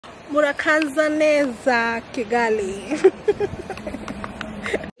Murakanza neza Kigali.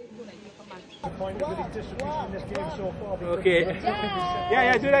 Okay.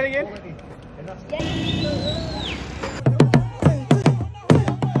 Yeah, do that again.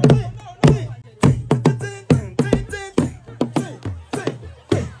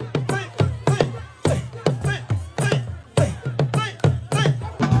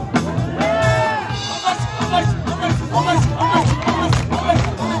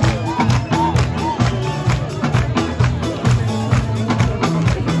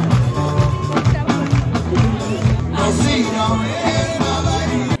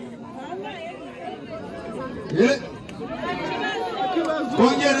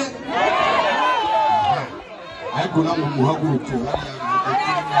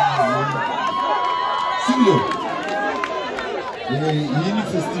 Iyi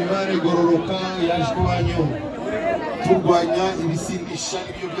festival igororoka yashwanyo turwanya ibisindisha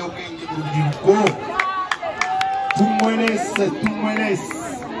n'ibiyobyabwenge mu rubyiruko.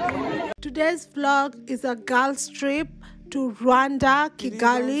 Today's vlog is a girls trip to Rwanda,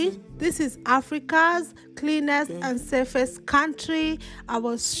 Kigali. This is Africa's cleanest and safest country. I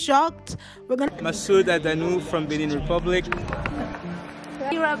was shocked. Masoud Adanu from Benin Republic.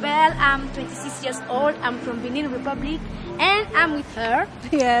 Mirabel, I'm 26 years old. I'm from Benin Republic and I'm with her.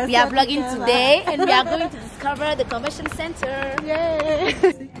 Yes, we are vlogging today and we are going to discover the convention center. Yay!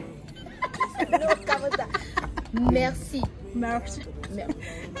 Merci. Merci.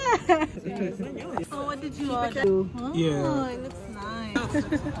 Oh, what did you order? Oh, Yeah. It looks nice.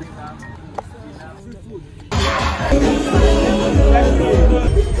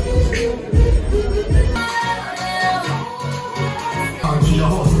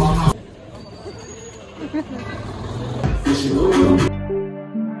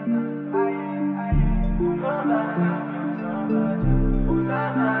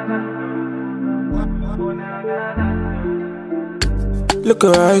 Look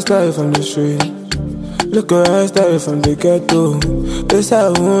at her style from the street. Look at her style from the ghetto. This I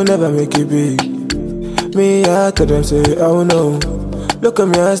will never make it big. Me, I tell them say, oh no. Look at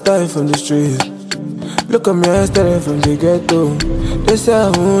me style from the street. Look at me style from the ghetto. This I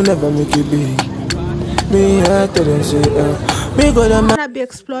will never make it big. Me, I tell them say, me gonna be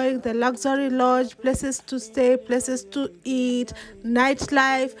exploring the luxury lodge, places to stay, places to eat,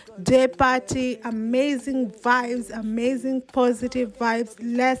 nightlife, day party, amazing vibes, amazing positive vibes.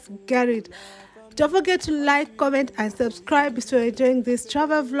 Let's get it. Don't forget to like, comment and subscribe if you're enjoying these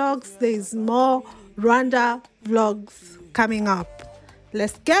travel vlogs. There is more Rwanda vlogs coming up.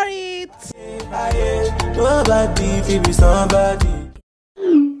 Let's get it.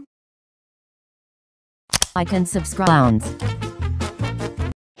 I can subscribe.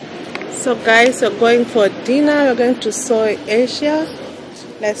 So guys, we're going for dinner. We're going to Soy Asia.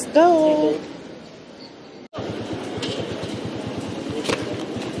 Let's go.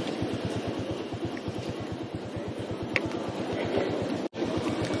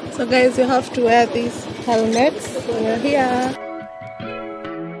 So guys, you have to wear these helmets when you're here.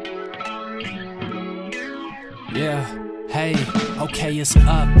 Yeah, hey, okay, it's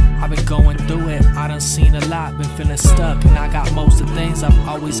up. I've been going through it, I done seen a lot, been feeling stuck, and I got most of the things I've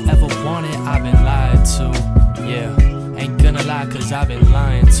always ever wanted. I've been lied to, yeah, ain't gonna lie, cause I've been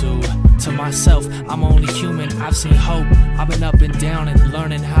lying to myself. I'm only human, I've seen hope, I've been up and down and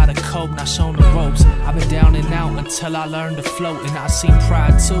learning how to cope, not shown the ropes. I've been down and out until I learned to float, and I've seen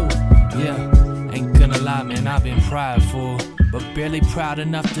pride too, yeah, ain't gonna lie, man, I've been prideful, but barely proud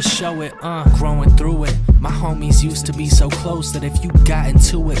enough to show it, growing through it. My homies used to be so close that if you got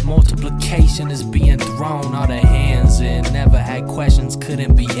into it, multiplication is being thrown all the hands in. Never had questions,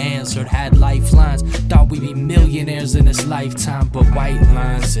 couldn't be answered, had lifelines, thought we'd be millionaires in this lifetime. But white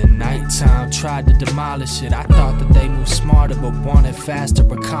lines at nighttime tried to demolish it. I thought that they moved smarter but wanted faster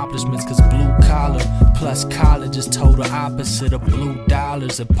accomplishments, cause blue collar plus college is total opposite of blue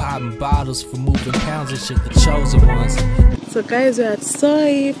dollars and popping bottles for moving pounds and shit, the chosen ones. So guys, we're at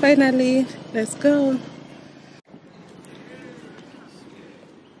Soy finally. Let's go.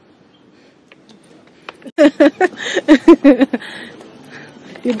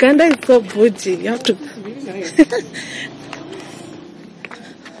 Uganda is so bougie. You have to.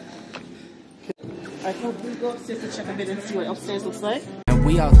 I hope we go upstairs to check a bit and see what upstairs looks like. And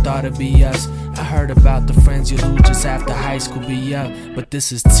we all thought it'd be us. I heard about the friends you lose just after high school be up. But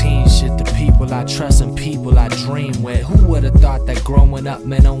this is teen shit, the people I trust and people I dream with. Who would've thought that growing up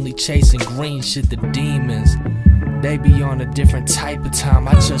meant only chasing green shit, the demons? They be on a different type of time.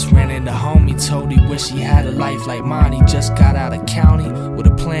 I just ran into homie, told he wish he had a life like mine. He just got out of county with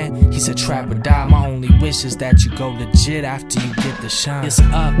a plan. He said trap or die. My only wish is that you go legit after you get the shine. It's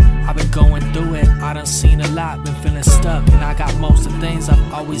up, I've been going through it. I done seen a lot, been feeling stuck, and I got most of the things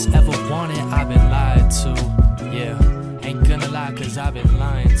I've always ever wanted. I've been lied to, yeah. Ain't gonna lie, cause I've been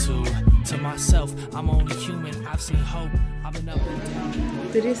lying to myself. I'm only human, I've seen hope. I've been up and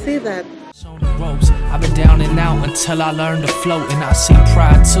down. Did you see that? On the ropes, I've been down and out until I learned to float, and I seen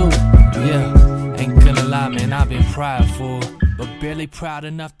pride too. Yeah, ain't gonna lie, man, I've been prideful, but barely proud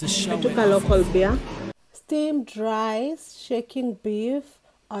enough to show. I took a local beer, steamed rice, shaking beef,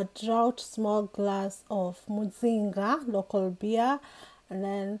 a drought small glass of muzinga, local beer, and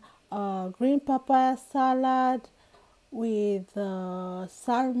then green papaya salad with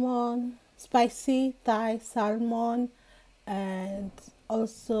salmon, spicy Thai salmon, and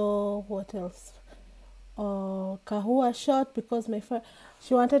also what else, kahua shot, because my friend,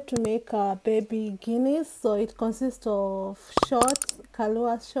 she wanted to make baby guineas, so it consists of shots,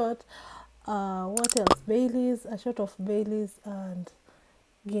 kahua shot, what else, Baileys, a shot of Baileys and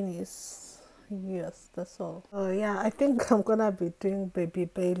guineas. Yes, that's all. Oh yeah, I think I'm gonna be doing baby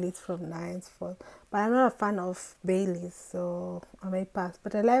Baileys from 9's for, but I'm not a fan of Baileys, so I may pass.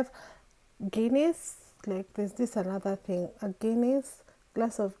 But I love Guinness. Like there's this another thing, a Guinness,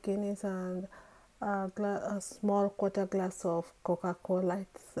 glass of Guinness, and a small quarter glass of Coca-Cola.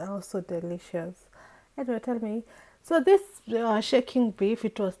 It's also delicious. Anyway, tell me. So this shaking beef,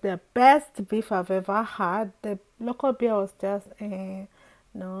 it was the best beef I've ever had. The local beer was just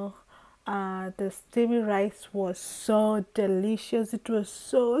no. The steamy rice was so delicious. It was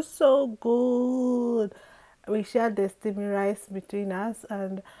so good. We shared the steamy rice between us,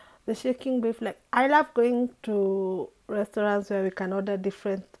 and the shaking beef. Like, I love going to restaurants where we can order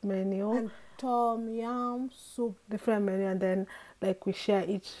different menu, and tom yum soup, different menu, and then like we share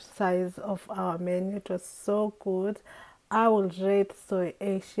each size of our menu. It was so good. I will rate Soy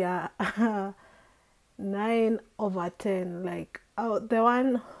Asia 9 over 10. Like, oh,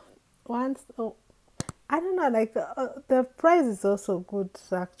 the once, oh, I don't know, like the price is also good.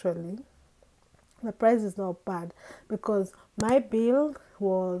 Actually, the price is not bad, because my bill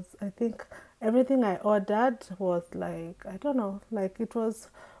was, I think everything I ordered was like, I don't know, like it was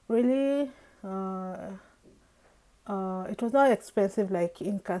really it was not expensive like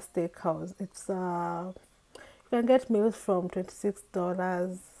Inca Steakhouse. It's you can get meals from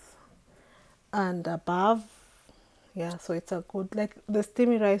 $26 and above. Yeah, so it's a good, like the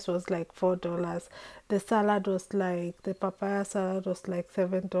steamy rice was like $4. The salad was like, the papaya salad was like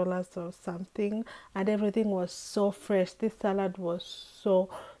 $7 or something, and everything was so fresh. This salad was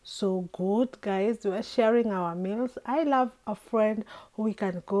so good, guys. We were sharing our meals. I love a friend who we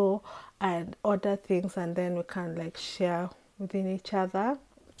can go and order things, and then we can like share within each other,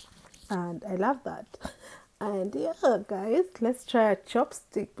 and I love that. And yeah, guys, let's try a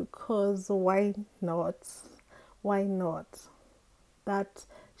chopstick, because why not? Why not? That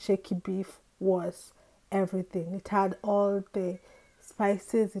shaky beef was everything. It had all the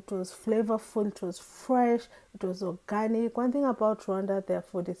spices. It was flavorful. It was fresh. It was organic. One thing about Rwanda, their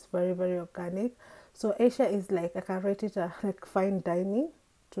food is very organic. So Asia is like, I can rate it like fine dining.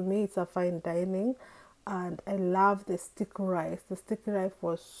 To me, it's a fine dining. And I love the sticky rice. The sticky rice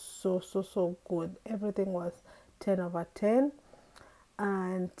was so good. Everything was 10 over 10.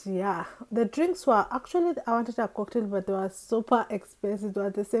 And yeah, the drinks were actually, I wanted a cocktail, but they were super expensive. They were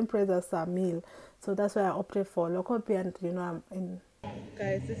the same price as a meal, so that's why I opted for local beer. And you know, I'm in.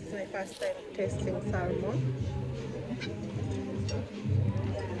 Guys, this is my first time tasting salmon.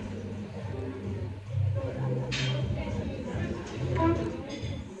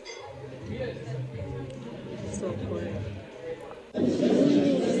 So good.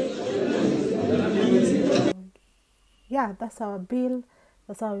 Yeah, that's our bill.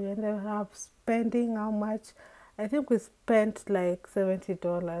 That's how we ended up spending. How much? I think we spent like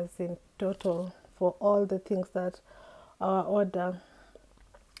 $70 in total for all the things that our order.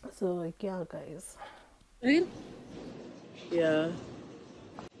 So yeah, guys. Yeah,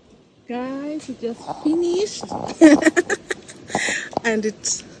 guys, we just finished. And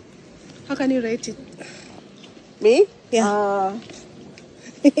it's, how can you rate it? Me? Yeah.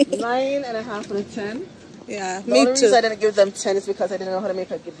 9.5 out of 10. Yeah, The me only too. reason I didn't give them 10 is because I didn't know how to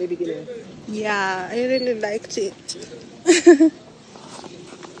make a baby guinea. Yeah, I really liked it.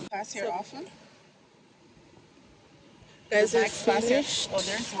 Pass here often. Guys, we finished. Oh,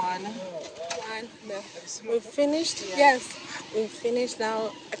 there's one. We finished. Yes, we finished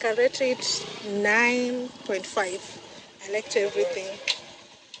now. I can rate it 9.5. I liked everything.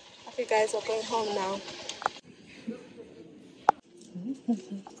 Okay, guys, we're going home now.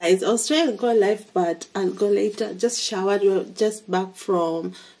 Guys, I was trying to go live, but I'll go later. Just showered. We're just back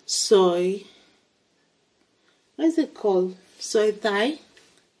from soy. What is it called? Soy thai.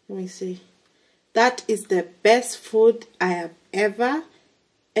 Let me see. That is the best food I have ever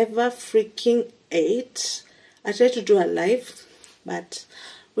freaking ate. I tried to do a live, but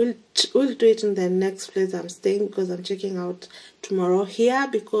we'll do it in the next place I'm staying, because I'm checking out tomorrow here,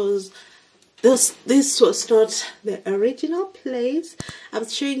 because this was not the original place. I'm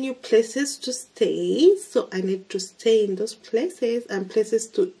showing you places to stay, so I need to stay in those places, and places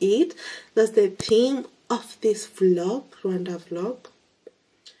to eat. That's the theme of this vlog, Rwanda vlog,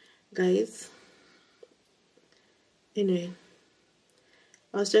 guys. Anyway,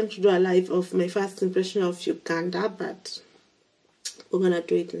 I was trying to do a live of my first impression of Uganda, but we're gonna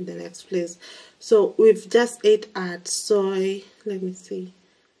do it in the next place. So we've just ate at soy. Let me see.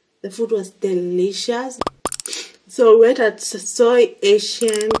 The food was delicious. So we went at Soy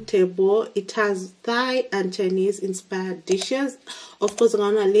Asian table. It has Thai and Chinese inspired dishes. Of course, I'm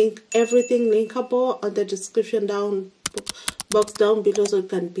gonna link everything linkable on the description box down below, so it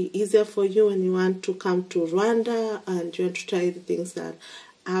can be easier for you when you want to come to Rwanda and you want to try the things that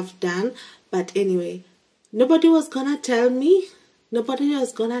I've done. But anyway, nobody was gonna tell me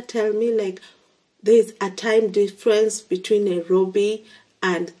like there's a time difference between Nairobi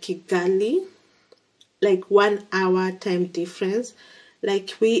and Kigali, like 1 hour time difference.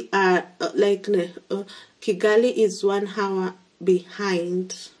 Like we are Kigali is 1 hour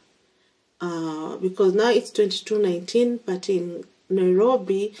behind, because now it's 22:19, but in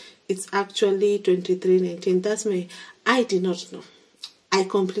Nairobi it's actually 23:19. That's I did not know. I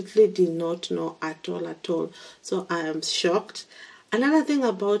completely did not know at all. So I am shocked. Another thing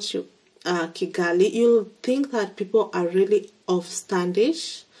about you, Kigali, you'll think that people are really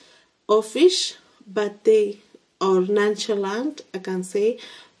offish, but they are nonchalant, I can say.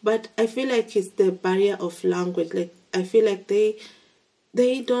 But I feel like it's the barrier of language. Like I feel like they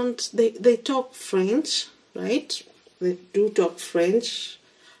talk French, right? They do talk French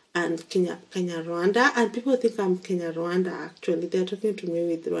and Kenya Rwanda, and people think I'm Kenya Rwanda. Actually, they're talking to me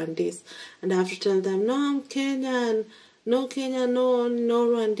with Rwandese, and I have to tell them, no, I'm Kenyan. No Kenya, no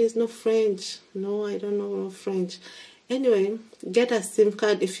Rwandese, no French. No, I don't know French. Anyway, get a SIM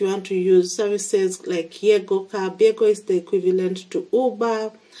card if you want to use services like YOU Guys. YOU is the equivalent to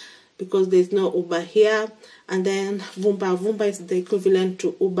Uber, because there's no Uber here. And then Vumba is the equivalent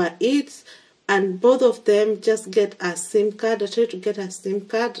to Uber Eats. And both of them just get a SIM card. I tried to get a SIM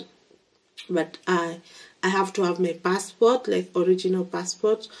card, but I have to have my passport, like original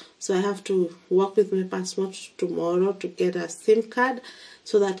passport. So I have to work with my passport tomorrow to get a SIM card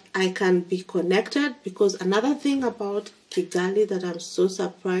so that I can be connected. Because another thing about Kigali that I'm so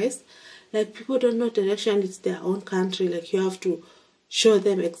surprised, like people don't know direction. It's their own country. Like you have to show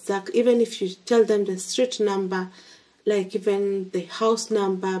them exactly, even if you tell them the street number, like even the house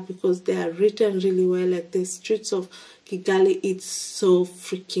number, because they are written really well. Like the streets of Kigali, it's so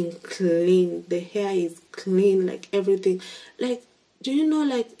freaking clean. The hair is clean, like everything. Like, do you know,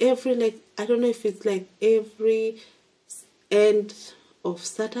 like every, like, I don't know if it's like every end of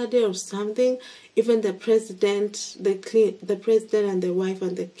Saturday or something, even the president, the president and the wife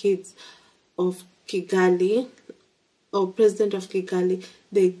and the kids of Kigali, or president of Kigali,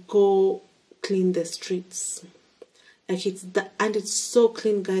 they go clean the streets. Like and it's so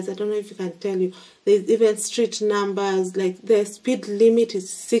clean, guys. I don't know if you can tell you. There's even street numbers. Like the speed limit is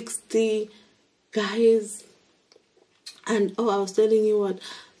 60, guys. And oh, I was telling you what.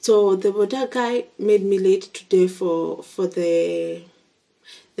 So the border guy made me late today for the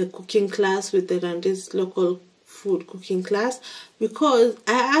cooking class with the Rwandese local food cooking class, because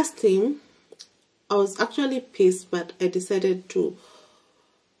I asked him. I was actually pissed, but I decided to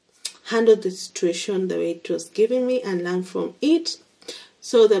handle the situation the way it was giving me and learn from it.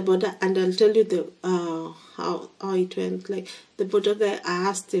 So the border, and I'll tell you the how it went. Like the border guy, I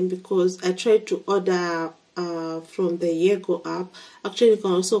asked him, because I tried to order from the YOU app. Actually, you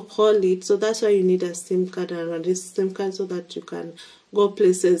can also call it. So that's why you need a SIM card and this SIM card, so that you can go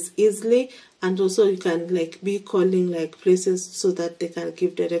places easily, and also you can like be calling like places so that they can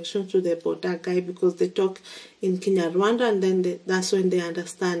give direction to the border guy, because they talk in Kenya Rwanda, and then that's when they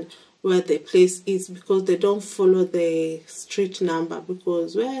understand where the place is, because they don't follow the street number,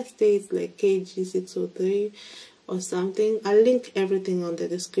 because where I stay is like KG 603 or something. I'll link everything on the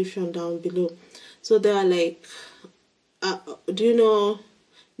description down below. So they are like, do you know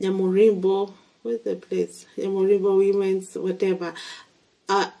Nyamurimbo? Where's the place? Nyamurimbo Women's whatever.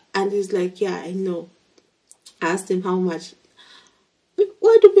 And he's like, yeah, I know. I asked him how much.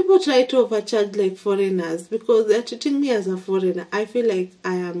 Why do people try to overcharge like foreigners because they're treating me as a foreigner. I feel like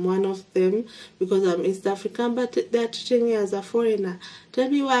I am one of them because I'm East African, but they're treating me as a foreigner. Tell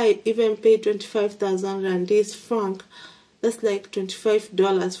me why I even paid 25,000 randese franc. That's like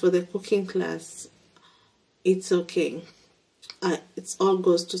 $25 for the cooking class. It's okay. It all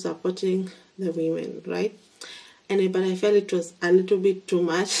goes to supporting the women, right? Anyway, but I felt it was a little bit too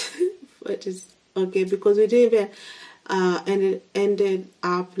much, but it's okay because we didn't even ended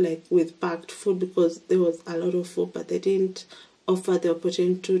up like with packed food because there was a lot of food, but they didn't offer the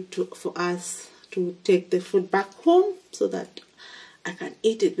opportunity for us to take the food back home so that I can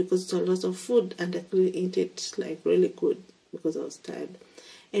eat it because it's a lot of food and I couldn't eat it like really good because I was tired.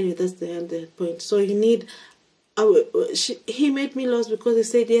 Anyway, that's the end of the point. So you need, he made me lost because he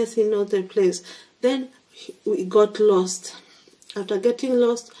said yes, he knows the place. Then we got lost. After getting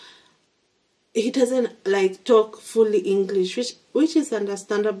lost, he doesn't like talk fully English, which is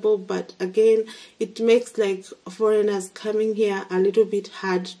understandable, but again, it makes like foreigners coming here a little bit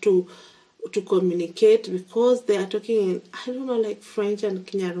hard to communicate because they are talking in, I don't know, like French and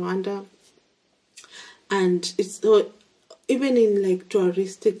Kinyarwanda, and it's so even in like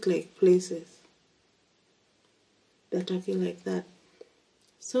touristic like places they're talking like that.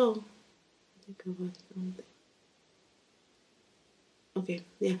 So I think about something. Okay,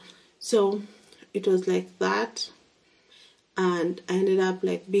 yeah, so it was like that, and I ended up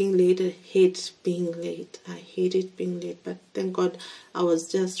like being late. I hate being late. I hated being late, but thank God I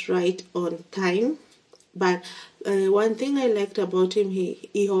was just right on time. But one thing I liked about him,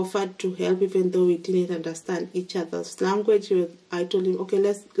 he offered to help even though we didn't understand each other's language. I told him, okay,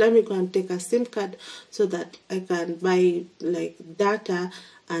 let me go and take a SIM card so that I can buy like data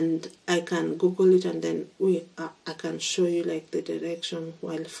and I can Google it, and then I can show you like the direction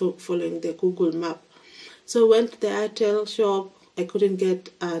while following the Google map. So I went to the Airtel shop. I couldn't get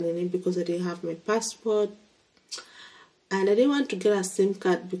anything because I didn't have my passport. And I didn't want to get a SIM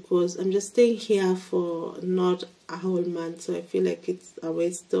card because I'm just staying here for not a whole month. So I feel like it's a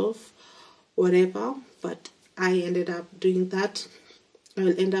waste of whatever. But I ended up doing that. I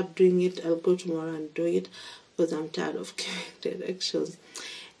will end up doing it. I'll go tomorrow and do it because I'm tired of giving directions.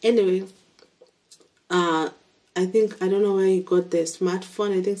 Anyway, I think, I don't know where he got the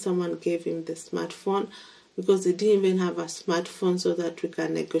smartphone. I think someone gave him the smartphone because they didn't even have a smartphone so that we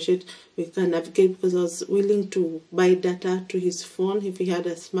can negotiate, we can navigate, because I was willing to buy data to his phone if he had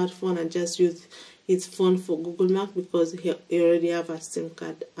a smartphone and just use his phone for Google Maps because he already have a SIM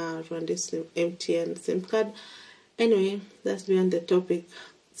card, run this MTN SIM card. Anyway, that's beyond the topic.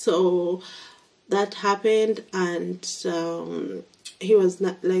 So that happened, and he was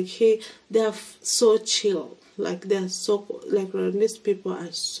not like, they are so chill, like they're so, like these people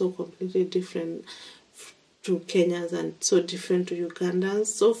are so completely different to Kenyans and so different to Ugandans.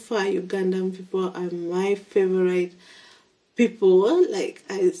 So far, Ugandan people are my favorite people. Like,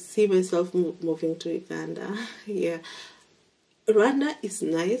 I see myself moving to Uganda. Yeah. Rwanda is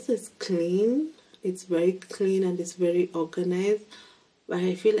nice, it's clean, it's very clean and it's very organized, but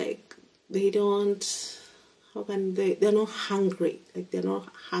I feel like they don't, how can they're not hungry, like they're not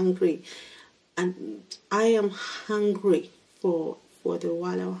hungry, and I am hungry for the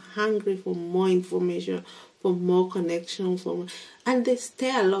world. I'm hungry for more information, for more connection, and they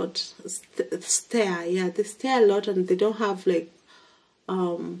stay a lot. They stay a lot, and they don't have like,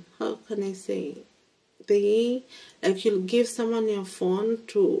 how can I say? They, like, you'll give someone your phone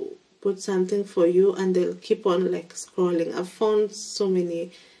to put something for you, and they'll keep on like scrolling. I've found so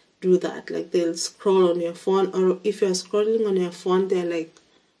many do that, like they'll scroll on your phone, or if you're scrolling on your phone, they're like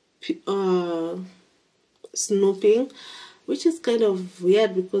snooping, which is kind of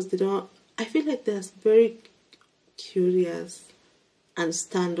weird because they don't, I feel like they're very curious and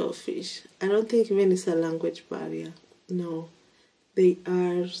standoffish. I don't think even it's a language barrier. No, they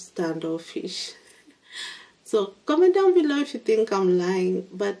are standoffish. So comment down below if you think I'm lying,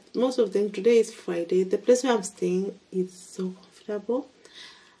 but most of them, today is Friday, the place where I'm staying is so comfortable,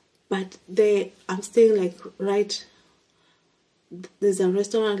 but I'm staying like right, there's a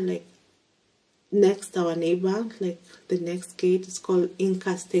restaurant like next our neighbor, like the next gate. It's called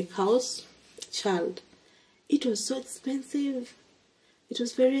Inca Steakhouse. Child, it was so expensive. It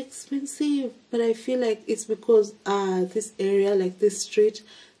was very expensive, but I feel like it's because this area, like this street,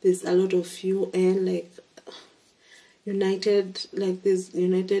 there's a lot of UN, like United, like this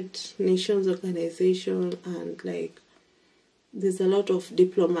United Nations organization, and like there's a lot of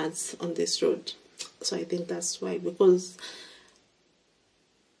diplomats on this road. So I think that's why, because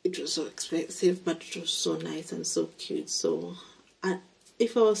it was so expensive, but it was so nice and so cute. So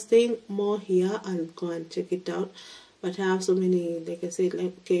if I was staying more here, I'll go and check it out. but I have so many, like I said,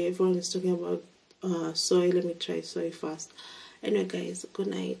 like, okay, everyone is talking about soy. Let me try soy first. Anyway guys, good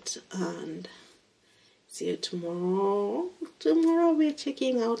night and see you tomorrow. Tomorrow we're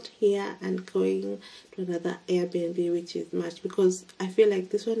checking out here and going to another Airbnb, which is much, because I feel like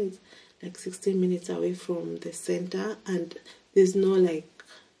this one is like 16 minutes away from the center, and there's no like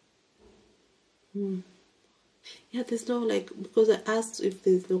there's no like, because I asked if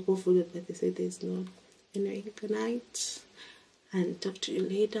there's local food, but they said there's not. Anyway, good night and talk to you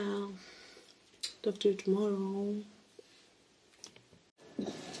later. Talk to you tomorrow.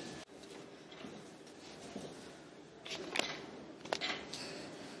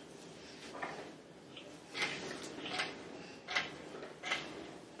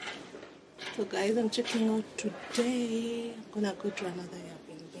 So guys, I'm checking out today. I'm gonna go to another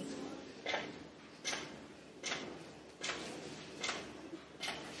Airbnb.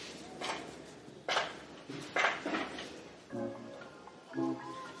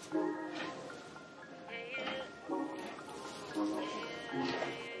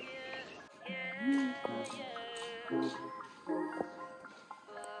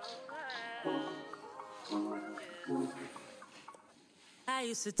 I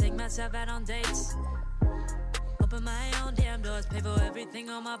used to take myself out on dates, open my own damn doors, pay for everything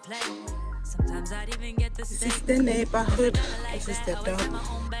on my plate. Sometimes I'd even get the This is the neighborhood. This is the dog. my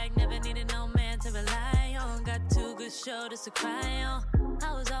own bag, never needed no man to rely on. Got 2 good shoulders to cry on.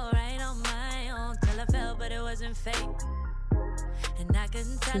 I was alright on my own till I fell, but it wasn't fate. And I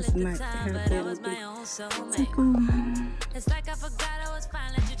couldn't tell This at is the my time, but I was Airbnb. my own soulmate. It's like I forgot I was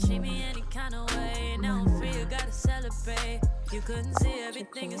fine, let you treat me any kind of way. Now I'm free, you gotta celebrate. You couldn't see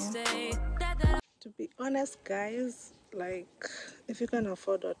everything you say. To be honest, guys, like if you can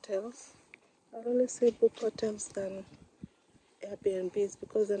afford hotels, I'll only say book hotels than Airbnbs,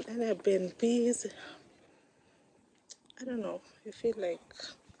 because in Airbnbs, I don't know, you feel like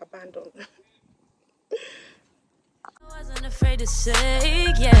abandoned. I wasn't afraid to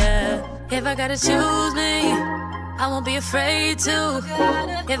say, yeah. If I gotta choose me, I won't be afraid to.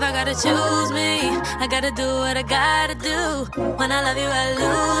 If I gotta choose me, I gotta do what I gotta do. When I love you, I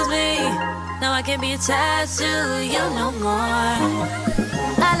lose me. Now I can't be attached to you no more.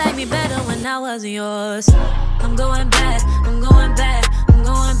 I like me better when I wasn't yours. I'm going back, I'm going back, I'm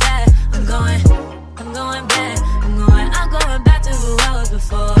going back, I'm going back, I'm going back to who I was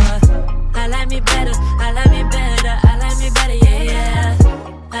before. I like me better, I like me better, I like me better, yeah, yeah.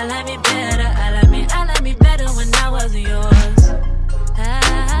 I like me better, I like me better when I wasn't yours. I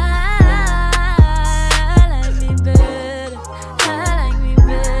like me better, I like me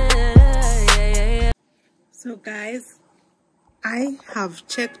better, yeah, yeah, yeah. So guys, I have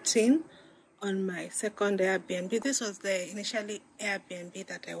checked in on my second Airbnb. This was the initially Airbnb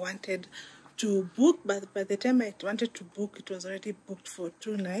that I wanted to book, but by the time I wanted to book, it was already booked for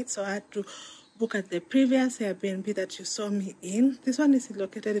 2 nights, so I had to book at the previous Airbnb that you saw me in. This one is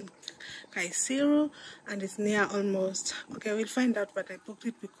located in Kaisiro, and it's near almost, okay, we'll find out, but I booked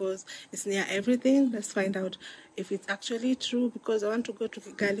it because it's near everything. Let's find out if it's actually true, because I want to go to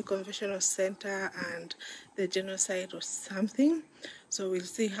Kigali Convention Center and the genocide or something, so we'll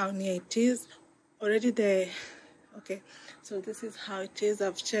see how near it is. Already there. Okay, so this is how it is.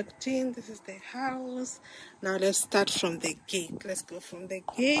 I've checked in. This is the house. Now let's start from the gate. Let's go from the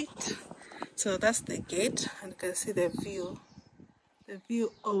gate. So that's the gate, and you can see the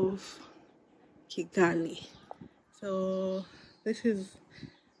view of Kigali. So this is,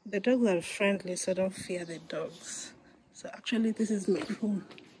 the dogs are friendly, so don't fear the dogs. So actually this is my room.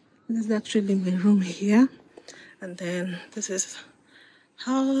 This is actually my room here, and then this is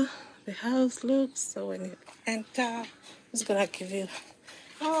how the house looks. So when you enter, I'm just gonna give you,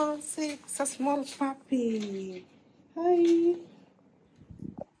 oh, see, it's a small puppy. Hi.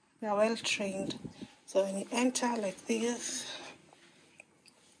 They're well trained. So when you enter like this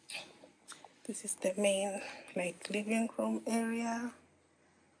is the main like living room area,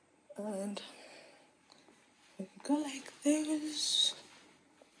 and when you go like this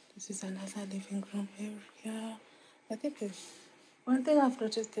is another living room area. I think it's one thing I've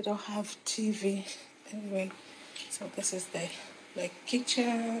noticed, they don't have TV anyway. So this is the like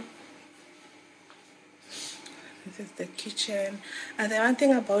kitchen. This is the kitchen. And the one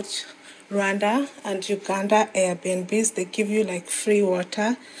thing about Rwanda and Uganda Airbnbs, they give you like free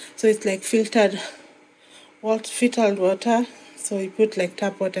water. So it's like filtered water. So you put like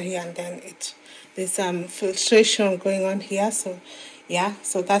tap water here, and then there's some filtration going on here. So yeah,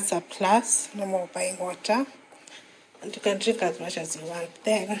 so that's a plus. No more buying water. And you can drink as much as you want.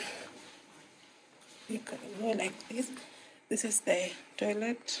 Then you can go like this. This is the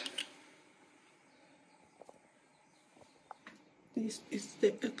toilet. This is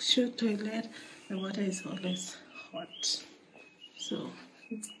the actual toilet. The water is always hot, so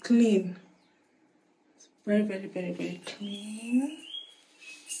it's clean. It's very, very, very, very clean.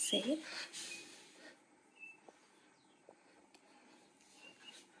 Safe.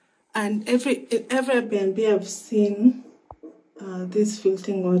 And every Airbnb I've seen this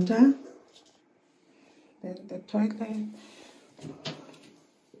filtering water. Then the toilet.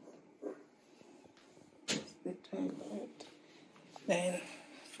 The toilet. Then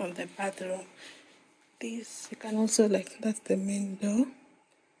from the bathroom, this you can also that's the main door.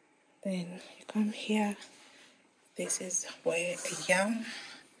 Then you come here. This is where I am.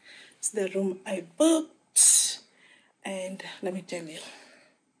 It's the room I booked, and let me tell you.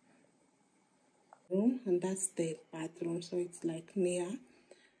 And that's the bathroom, so it's near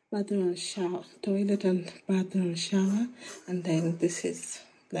bathroom and shower, toilet and bathroom and shower. And then this is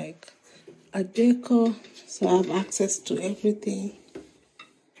a deco, so I have access to everything.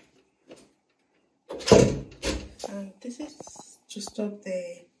 And this is to stop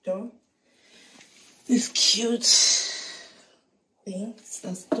the door. This cute thing, it's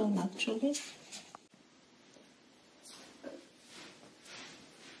a stone actually.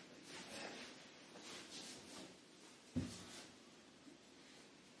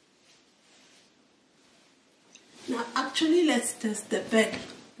 Now, actually, let's test the bed.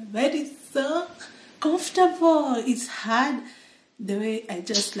 The bed is so comfortable. It's hard the way I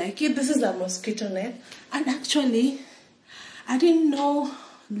just like it. This is a mosquito net. And actually, I didn't know,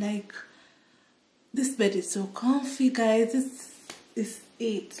 this bed is so comfy, guys. This is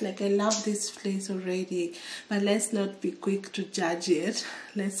it. I love this place already. But let's not be quick to judge it.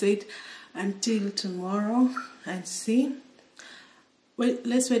 Let's wait until tomorrow and see.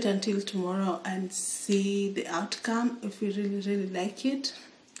 Let's wait until tomorrow and see the outcome, if we really, really like it,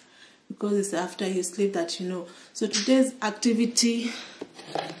 because it's after you sleep that you know. So today's activity,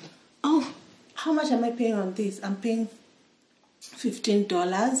 how much am I paying on this? I'm paying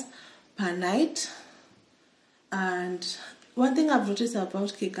 $15 per night. And one thing I've noticed about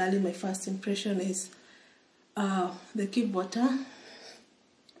Kigali, my first impression is they give water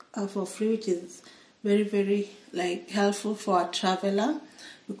for free, which is very, very helpful for a traveler,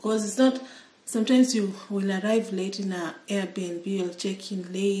 because it's not, sometimes you will arrive late in an Airbnb, you'll check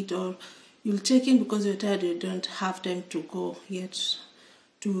in late, or you'll check in because you're tired, you don't have time to go yet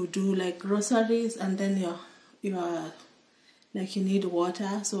to do groceries, and then you are you need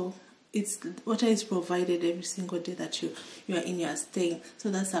water. So water is provided every single day that you are in your stay,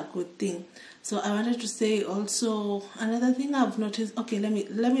 so that's a good thing. So I wanted to say also another thing I've noticed. Okay, let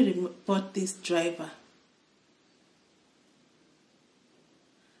me report this driver.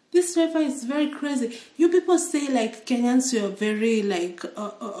 This driver is very crazy. You people say Kenyans, you're very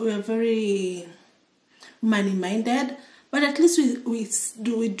we're very money-minded, but at least we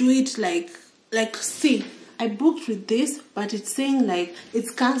do it see, I booked with this, but it's saying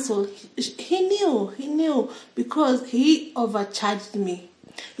it's cancelled. He knew because he overcharged me.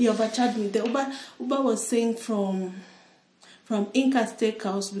 The Uber was saying from Inca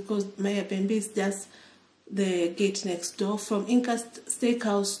Steakhouse, because my Airbnb is just the gate next door, from Inca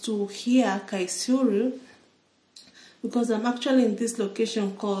Steakhouse to here, Kaisuru, because I'm actually in this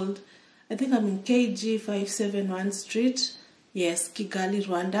location called, I think I'm in KG 571 Street. Yes, Kigali,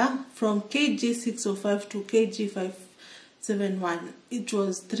 Rwanda. From KG 605 to KG 571, it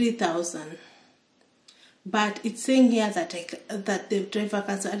was 3,000. But it's saying here that the driver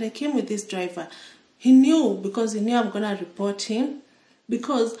cancelled. And I came with this driver. He knew, because he knew I'm gonna report him.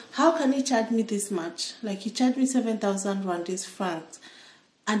 Because how can he charge me this much? He charged me 7,000 Rwandese francs,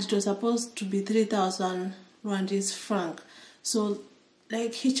 and it was supposed to be 3,000 Rwandese francs. So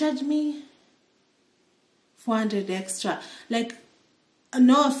he charged me 400 extra.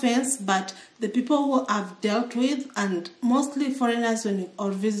 No offense, but the people who I've dealt with, and mostly foreigners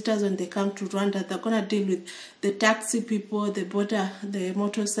or visitors, when they come to Rwanda, they're gonna deal with the taxi people, the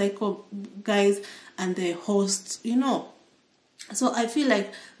motorcycle guys, and the hosts, So I feel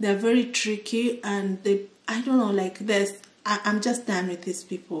they're very tricky, and I don't know, I'm just done with these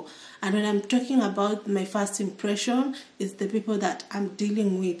people. And when I'm talking about my first impression, it's the people that I'm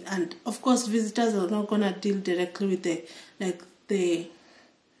dealing with. And of course, visitors are not gonna deal directly with the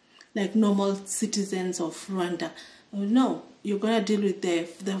normal citizens of Rwanda. No, you're gonna deal with the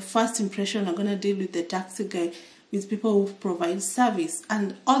first impression. I'm gonna deal with the taxi guy, with people who provide service,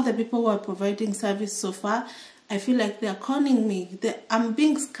 and all the people who are providing service so far, I feel they're conning me. I'm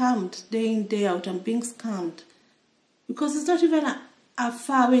being scammed day in, day out. I'm being scammed. Because it's not even a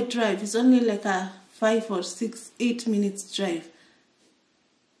far-away drive. It's only a 5 or 6, 8 minutes drive.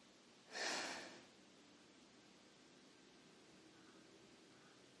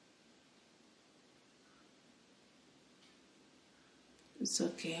 It's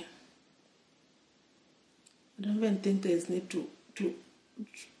okay. I don't even think there's need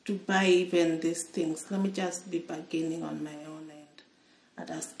to buy even these things. Let me just be bargaining on my own end and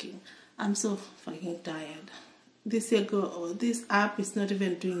asking. I'm so fucking tired. This app is not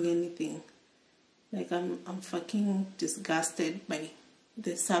even doing anything. Like I'm fucking disgusted by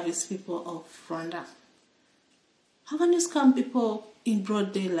the service people of Rwanda. How can you scam people in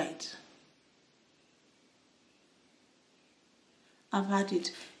broad daylight? I've had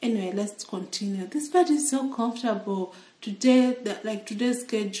it. Anyway, let's continue. This bed is so comfortable. Today, today's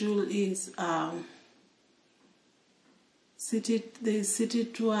schedule is city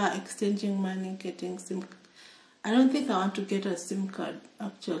tour, exchanging money, getting SIM. I don't think I want to get a SIM card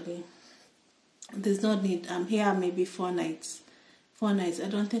actually. There's no need. I'm here maybe 4 nights. 4 nights. I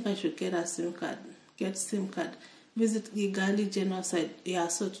don't think I should get a SIM card. Get SIM card. Visit Kigali Genocide. Yeah.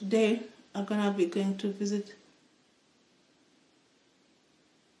 So today I'm gonna be going to visit.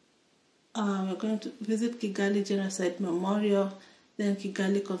 We're going to visit Kigali Genocide Memorial, then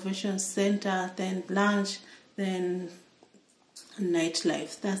Kigali Convention Center, then lunch, then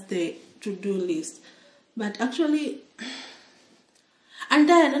nightlife. That's the to-do list. But actually, and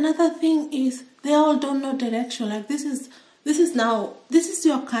then another thing is they all don't know direction. Like this is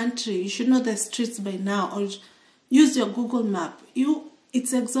your country. You should know the streets by now, or use your Google map.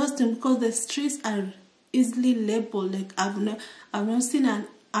 It's exhausting because the streets are easily labeled. Like I've not seen an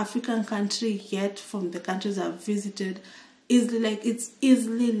African country yet from the countries I've visited. It's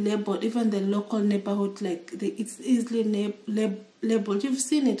easily labeled. Even the local neighborhood, it's easily labeled. You've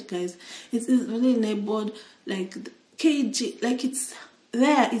seen it, guys. It's easily labeled, like KG, like it's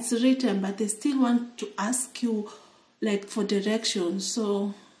there, it's written, but they still want to ask you like for directions.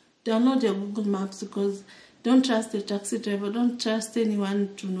 So download your Google Maps, because don't trust the taxi driver, don't trust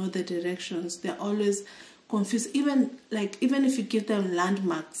anyone to know the directions. They're always confused. Even if you give them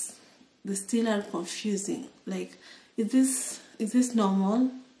landmarks, they still are confusing. Like, is this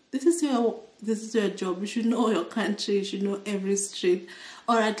normal? This is your job. You should know your country. You should know every street,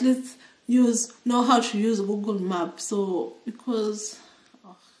 or at least know how to use Google Maps. So because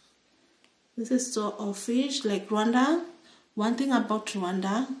this is so offish. Like Rwanda, one thing about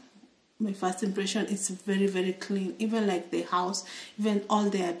Rwanda, my first impression is very, very clean. Even like the house, even all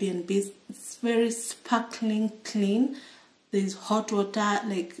the Airbnbs, it's very sparkling clean. There's hot water,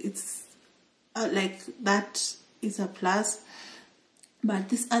 like it's like that is a plus. But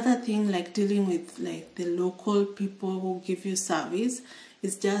this other thing, like dealing with like the local people who give you service,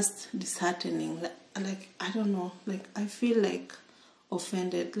 is just disheartening. Like I don't know, like I feel like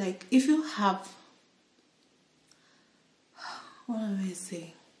offended. Like if you have, what do I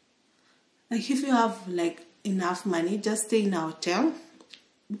say? Like if you have like enough money, just stay in a hotel,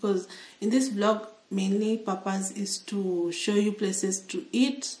 because in this vlog mainly purpose is to show you places to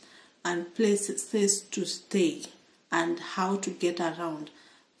eat and places to stay and how to get around.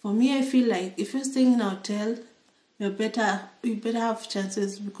 For me, I feel like if you're staying in a hotel, you better have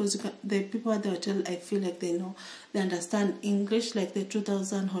chances, because the people at the hotel, I feel like they understand English. Like the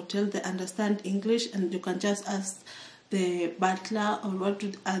 2000 hotel, they understand English, and you can just ask the butler, or what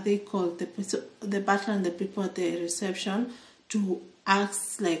are they called, the butler and the people at the reception, to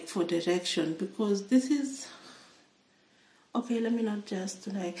ask like for direction, because this is okay. Let me not just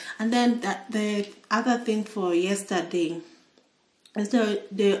like. And then the other thing for yesterday at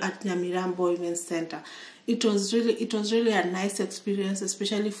Nyamirambo Event Center, it was really a nice experience,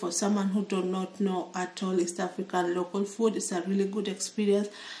 especially for someone who do not know at all East African local food. It's a really good experience.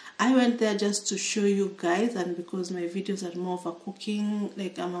 I went there just to show you guys, and because my videos are more of a cooking,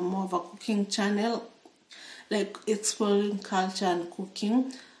 like I'm more of a cooking channel, like exploring culture and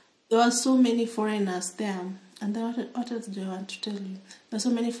cooking. There were so many foreigners there, and then what else do I want to tell you? There are so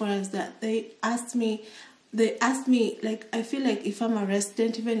many foreigners that they asked me, like, I feel like if I'm a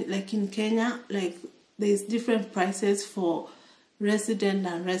resident, even like in Kenya, like there's different prices for resident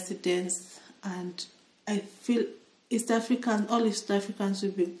and residents, and I feel all East Africans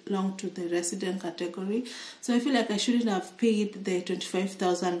will belong to the resident category. So I feel like I shouldn't have paid the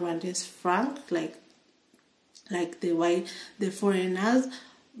 25,000 Rwandese franc like the foreigners,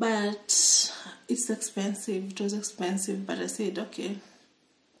 but it's expensive. It was expensive, but I said okay.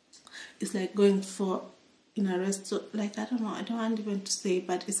 It's like going in a restaurant. Like I don't know. I don't want even to say,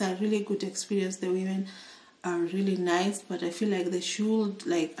 but it's a really good experience. The women are really nice, but I feel like they should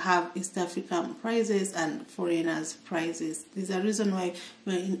like have East African prices and foreigners prices. There's a reason why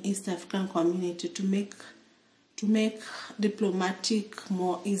we're in East African community, to make diplomatic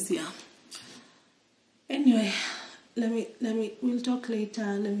more easier. Anyway, we'll talk later.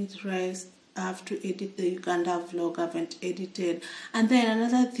 Let me rise. I have to edit the Uganda vlog. I haven't edited. And then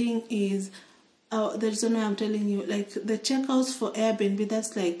another thing is, the reason why I'm telling you, like the checkouts for Airbnb,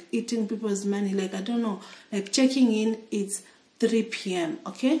 that's like eating people's money. Like, I don't know, like checking in is 3 p.m.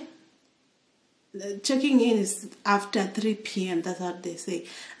 okay? Checking in is after 3 p.m. That's what they say.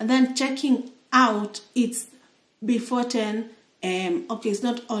 And then checking out, it's before 10 a.m. Okay, it's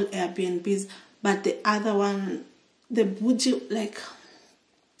not all Airbnbs, but the other one, the bougie, like,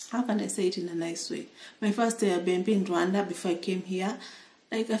 how can I say it in a nice way? My first Airbnb in Rwanda before I came here,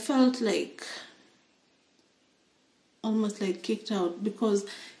 like I felt like almost like kicked out, because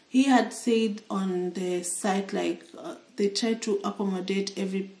he had said on the site like they try to accommodate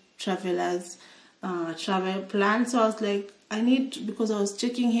every traveler's travel plan. So I was like, I need, because I was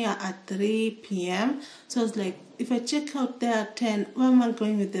checking here at 3 p.m. So I was like, if I check out there at 10, where am I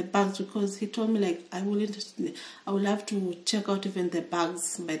going with the bags? Because he told me like I will have to check out even the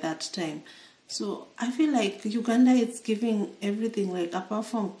bags by that time. So I feel like Uganda is giving everything, like apart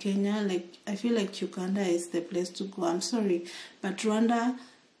from Kenya, like I feel like Uganda is the place to go. I'm sorry, but Rwanda,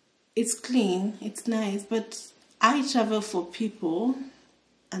 it's clean, it's nice, but I travel for people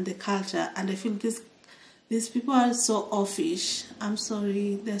and the culture, and I feel these people are so offish. I'm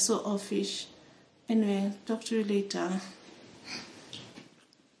sorry, they're so offish. Anyway, talk to you later.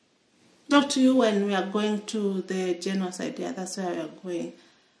 Talk to you when we are going to the genocide. Yeah, that's where we are going.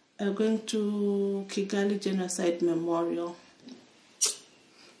 We're going to Kigali Genocide Memorial.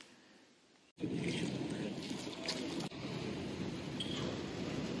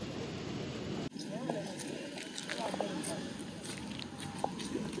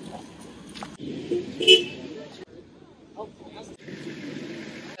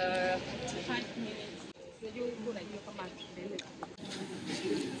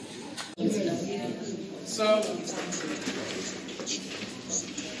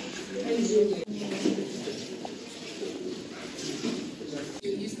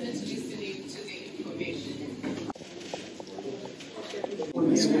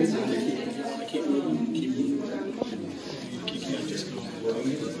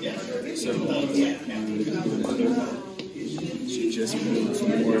 She just moved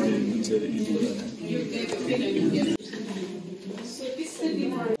from Oregon to Indiana.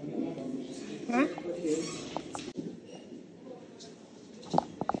 Huh?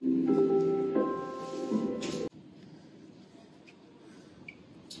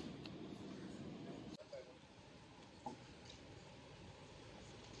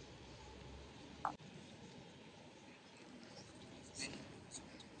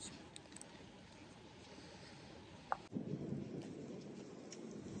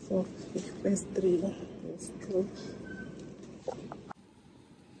 So phase 3 is true.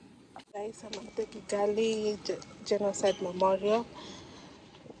 Guys, I'm at the Kigali Genocide Memorial.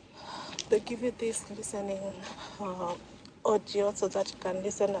 They give you this listening audio so that you can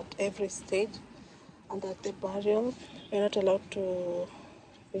listen at every stage. And at the burial, you're not allowed to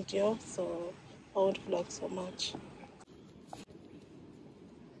video, so I won't vlog so much.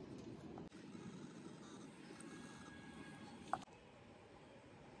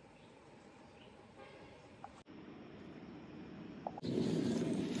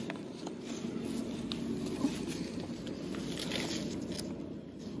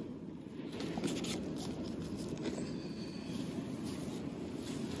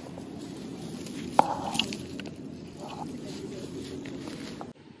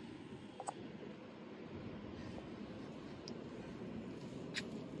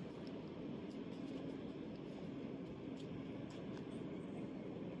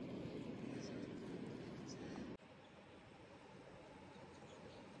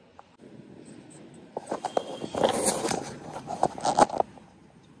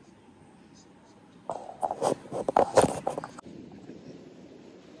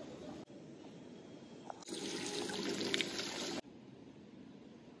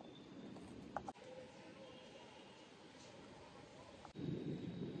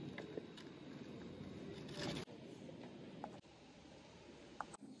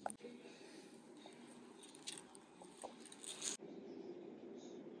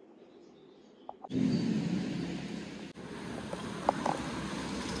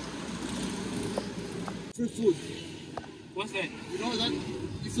 Free food. What's that? You know that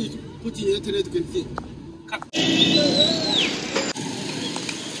if you put in the internet, you can see.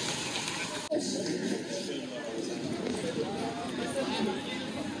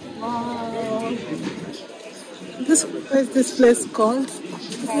 Wow. What is this place called?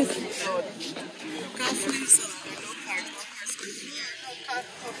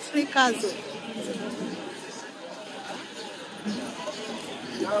 Free Castle.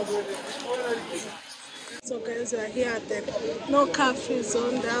 So guys, we are here at the no car free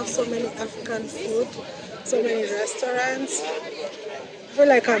zone. They have so many African food, so many restaurants. I feel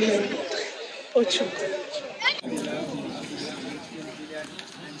like I'm in Portugal.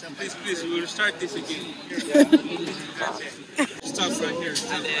 Please, we will start this again. Stop right here.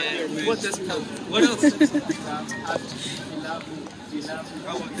 What else? What else?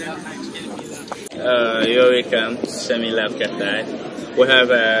 You're welcome to Semi Love Qatar. We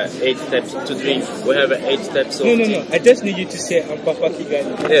have 8 steps to drink. We have 8 steps of No. I just need you to say I'm Papa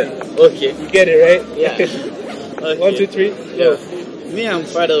Kigali. Yeah, okay. You get it, right? Yeah. Okay. 1, 2, 3, go. Me, I'm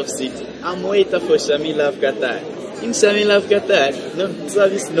father of city. I'm waiter for Semi Love Qatar. In Semi Love Qatar, no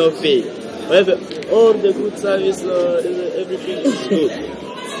service, no pay. However, all the good service, everything is good.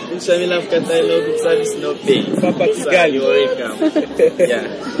 In Semi Love Qatar, no good service, no pay. Papa Kigali. You're welcome. Yeah,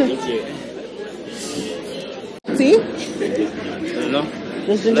 thank you. Tea? No.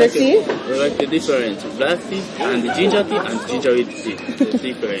 Ginger tea? We like the different black tea and the ginger tea and ginger with tea.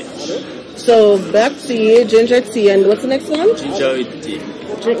 Different. So black tea, ginger tea, and what's the next one? Ginger with tea.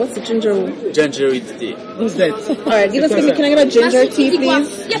 What's the ginger one? Ginger with tea. Who's that? Alright, can I get a ginger tea,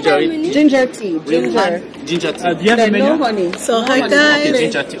 please? Ginger tea. Ginger. Ginger tea. Do you have a menu? No honey. So hi guys. Okay,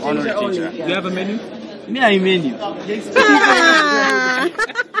 ginger tea. Only ginger. Do you have a menu? Me, I menu.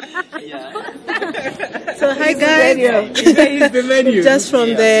 So hi guys. The menu. Just from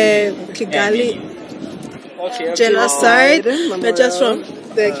the Kigali genocide. We're just from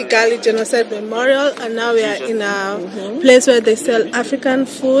the Kigali Genocide Memorial, and now we are in a place where they sell African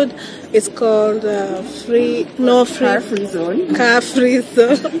food. It's called Car Free Zone.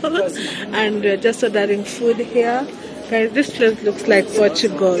 And we're just ordering food here. Guys, this place looks like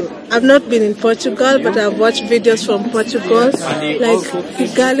Portugal. I've not been in Portugal, but I've watched videos from Portugal. Like,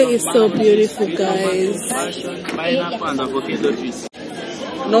 Kigali is so beautiful, guys. Pineapple and avocado juice.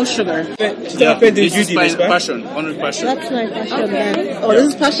 No sugar. This is passion. Only passion. That's my passion. Oh, this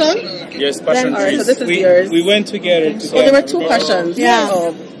is passion? Yes, passion. Alright, so this is yours. We went together. Oh, there were 2 passions. Yeah.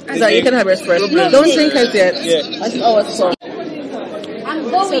 Oh, so you can have yours first. Don't drink it yet. Yeah. Oh, it's so.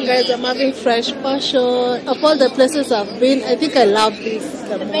 So guys, I'm having fresh passion. Of all the places I've been, I think I love this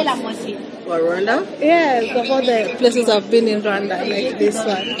the most. Rwanda? Yes, of all the places I've been in Rwanda, I like this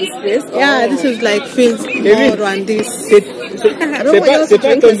one. This? Yeah, this is like feels more Rwandese. C'est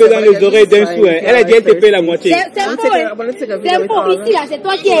pas tombé dans les oreilles d'un coup. Elle a dit elle te paye la moitié. C'est un faux ici là, c'est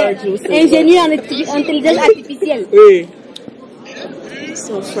toi qui es ingénieur en intelligence artificielle. Oui.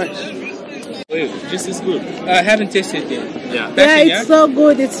 So fresh. Wait, this is good. I haven't tasted it yet. Yeah, it's so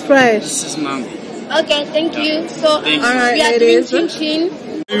good. It's fresh. This is mango. Okay, thank you. So, Alright, we are doing chin-chin.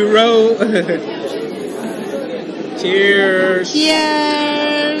 We roll. Cheers.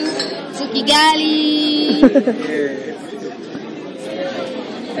 Cheers to Kigali.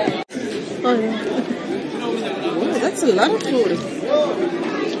 Oh yeah. Oh, that's a lot of food.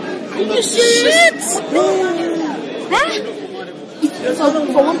 You shit! Huh? So,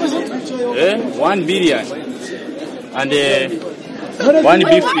 for 1 person? 1 billion. And 1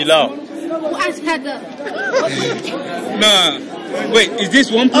 beef pilau. Who asked her the... Nah. Wait, is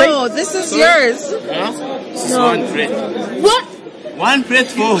this one plate? Oh, this is yours. Huh? This is 1 plate. What? 1 plate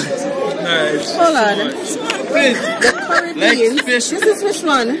for. Nice. Hold on. Like special. This is which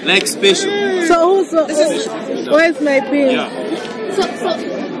one? Like special. So where's my bill? Yeah. So,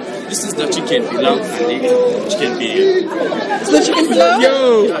 this is the chicken pilau and the chicken biryani. So the chicken pilau?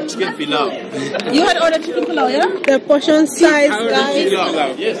 Yo! Yeah, chicken pilau. You had ordered chicken pilau, yeah? The portion size, guys.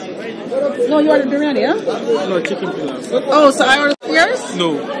 Pilau. Yes. No, you ordered biryani, yeah? No, chicken pilau. Oh, so I ordered yours?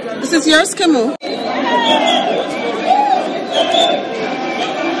 No. This is yours, Kemu?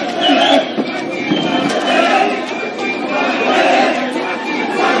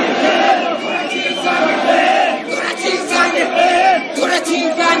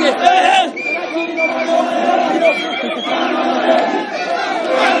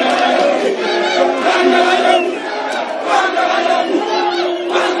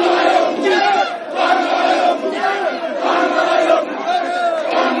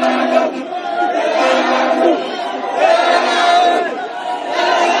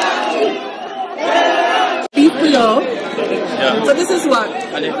 Yeah. So this is what?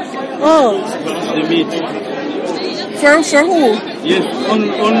 Oh. The meat. For who? Yes,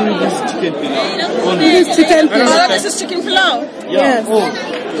 only this chicken pilau. Only. This is chicken pilau. Oh, this is chicken pilau? Yeah. Yes. Oh.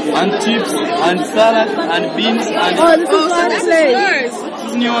 And chips, and salad, and beans, and... Oh, this is one plate. This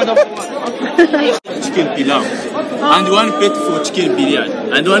is new one. Chicken pilau. And 1 plate for chicken biryani.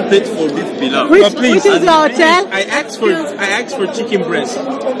 And 1 plate for beef pilau. Which is your hotel? I asked for chicken breast.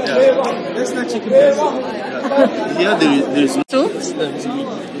 Yeah. That's not chicken breast. Here there is two.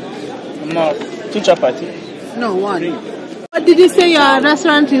 Two chapati. No, one. What did you say your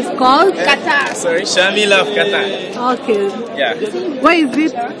restaurant is called? Qatar. Sorry, Shami Love Qatar. Okay. Yeah. Where is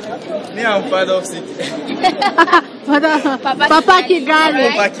it? Me, I'm father of city. Papa Kigali.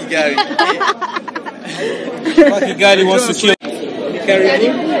 Papa Kigali. Papa Kigali wants to kill.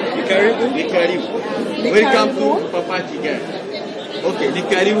 Nikaribu. Welcome to Papa Kigali. Okay,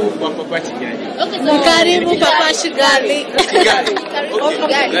 Nikaribu for Papa Kigali. Nikaribu Papa Kigali. Kigali.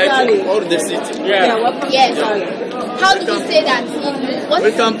 Okay, like all the city. Yeah. Yes. How do you say that?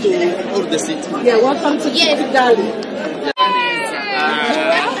 Welcome to all the city. Yeah, welcome to Kigali.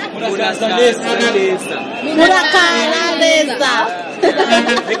 Murakaneza.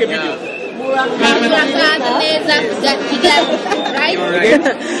 Make a video. Murakaneza Kigali. Right?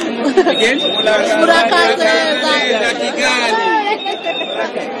 Again? Murakaneza Kigali.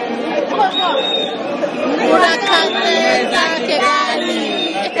 Murakaneza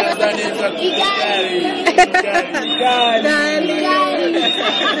Kigali.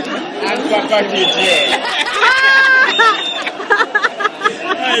 And Papa Kigali.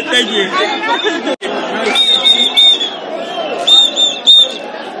 Thank you.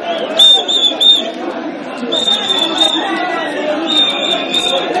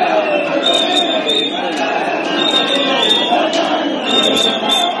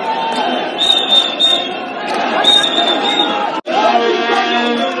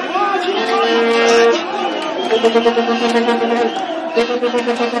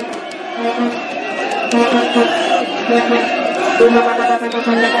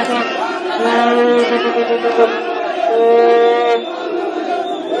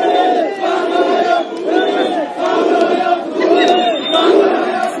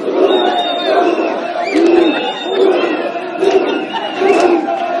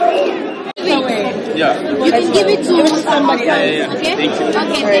 Yeah. You can give it to somebody else. Yeah. Okay? Thank you.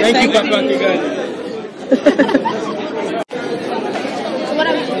 Okay. Thank you, Papa Kigali. So what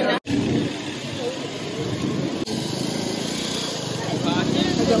are we doing now?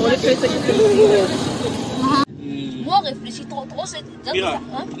 Moi, réfléchis trop, c'est Mira,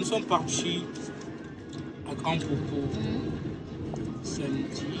 nous sommes partis à grand propos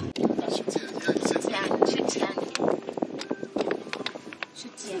samedi.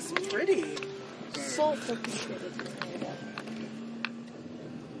 It's pretty. So complicated.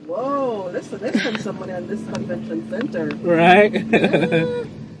 Whoa, let's send somebody on this convention center. Right.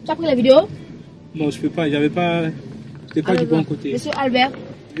 Tu as pris la vidéo? Non, je peux pas, j'avais pas. J'étais pas du bon côté. Monsieur Albert.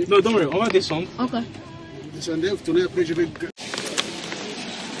 Non, don't worry, on va descendre. Ok. Descendez, vous tournez après, je vais.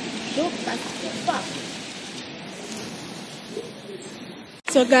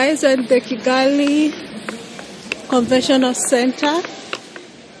 So guys, at the Kigali Convention Center.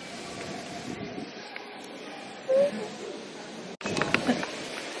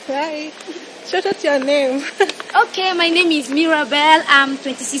 Hi. Shout out your name. Okay, my name is Mirabelle. I'm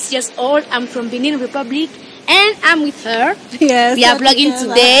 26 years old. I'm from Benin Republic. And I'm with her. Yes. We are vlogging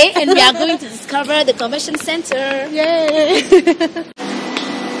today and we are going to discover the convention center. Yay.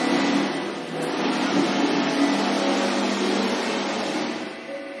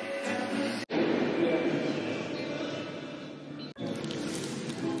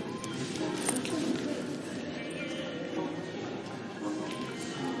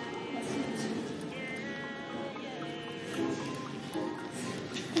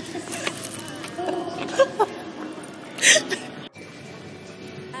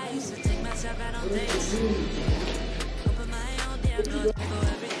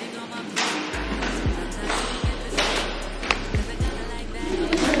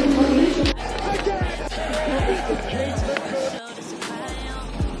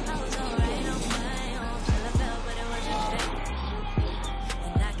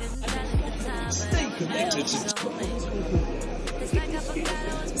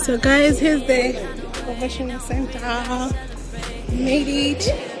 So guys, here's the convention center. Made it.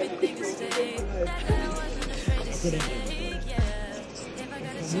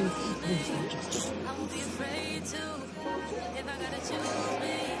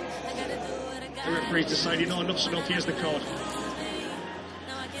 The referee decided not enough's enough, here's the card.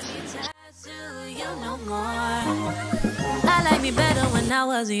 I like me better when I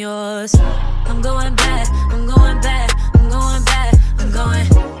wasn't yours. I'm going back, I'm going back, I'm going back, I'm going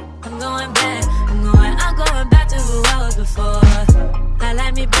back, I'm going back to who I was before. I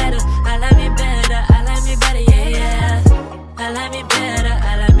like me better, I like me better, I like me better, yeah, yeah. I like me better,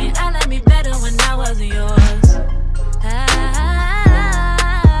 I like me better when I wasn't yours. I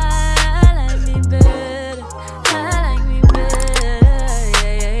like me better, I like me better,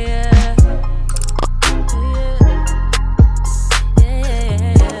 yeah, yeah, yeah.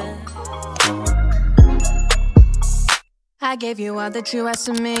 I gave you all that you asked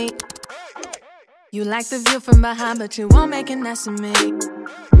of me. You like the view from behind, but you won't make an ass of me.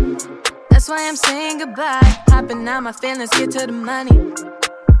 That's why I'm saying goodbye. Hopping out my feelings, get to the money.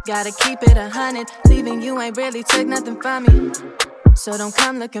 Gotta keep it 100. Leaving you ain't really took nothing from me. So don't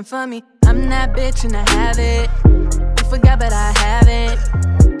come looking for me. I'm that bitch and I have it. You forgot but I have it.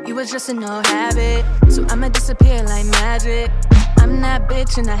 You was just a no habit. So I'ma disappear like magic. I'm that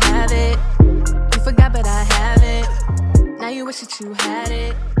bitch and I have it. You forgot but I have it. Now you wish that you had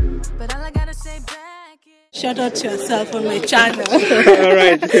it. But all I gotta say back is Shout out to yourself on my channel. All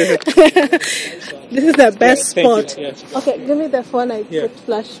right. This is the best spot. Yeah. Okay, give me the phone. I put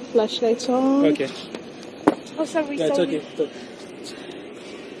flashlight on. Okay. Oh, sorry, That's sorry. okay.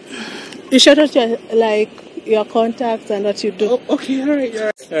 You shout out your contacts and what you do. Oh, okay, all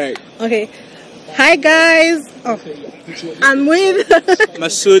right. Okay. Hi guys. Oh, I'm with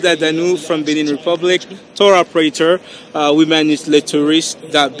Masoud Adanu from Benin Republic, tour operator,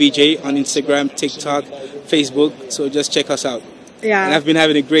 womenistlettourist.bj on Instagram, TikTok, Facebook. So just check us out. Yeah. And I've been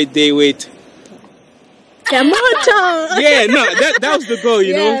having a great day with Kemunto. Yeah, no, that was the goal,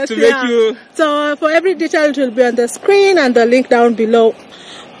 you know, to make you. So for every detail, it will be on the screen and the link down below.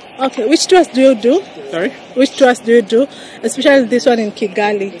 Okay, which tours do you do? Sorry? Which tours do you do? Especially this one in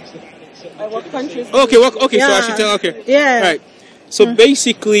Kigali. What countries? Okay, yeah. So I should tell, okay. Yeah. Right. So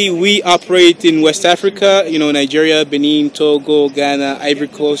basically, we operate in West Africa, you know, Nigeria, Benin, Togo, Ghana, Ivory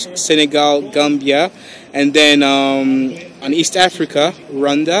Coast, Senegal, Gambia, and then on East Africa,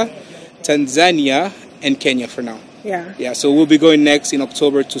 Rwanda, Tanzania, and Kenya for now. Yeah. Yeah, so we'll be going next in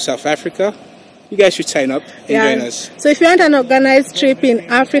October to South Africa. You guys should sign up and join us. So if you want an organized trip in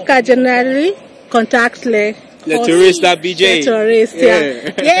Africa generally, contact Lettourist.bj. Tourist,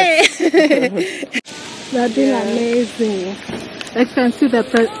 yeah. They're doing amazing. I can see the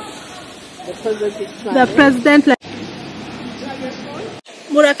president like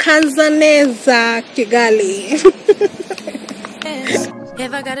Murakanzaneza Kigali.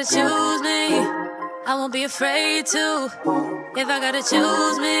 if I gotta choose me, I won't be afraid to. If I gotta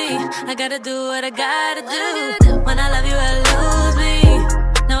choose me, I gotta do what I gotta do. When I love you, I lose me.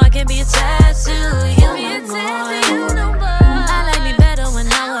 No, I can't be attached to you no more. I like me better when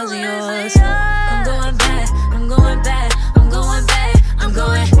I was yours. I'm going back, I'm going back, I'm going back, I'm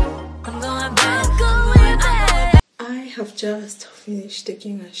going back. I have just finished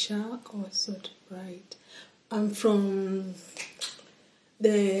taking a shower. Oh, so bright. I'm from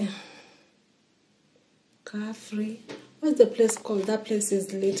the Cafe. What's the place called? That place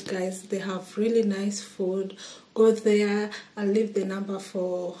is lit, guys. They have really nice food. Go there. I'll leave the number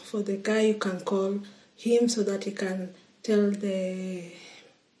for the guy. You can call him so that he can tell the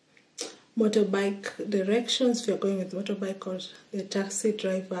motorbike directions if you're going with motorbike, or the taxi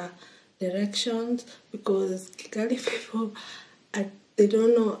driver directions, because Kigali people, they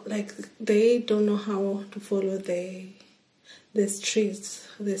don't know how to follow the streets.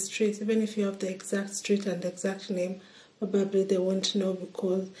 Even if you have the exact street and the exact name, probably they won't know,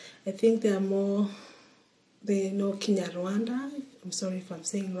 because I think they know Kinyarwanda. I'm sorry if I'm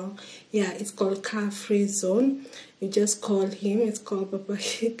saying wrong. Yeah, it's called Car Free Zone. You just call him. It's called Papa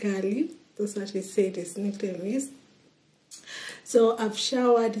Kigali. That's what he said his nickname is. So I've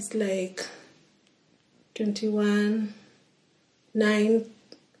showered. It's like 9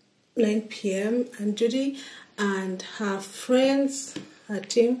 p.m. and Judy and her friends, her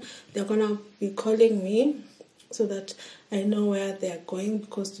team, they're gonna be calling me so that I know where they're going,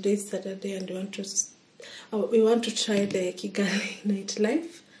 because today is Saturday and we want to try the Kigali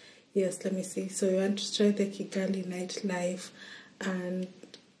nightlife. Yes, let me see. So we want to try the Kigali nightlife, and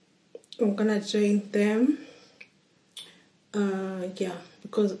I'm gonna join them. Yeah,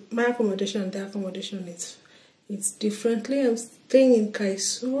 because my accommodation and their accommodation it's differently. I'm staying in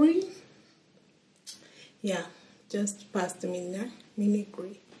Kaisuri. Yeah, just past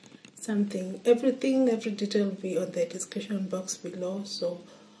Minigri. Every detail will be on the description box below, so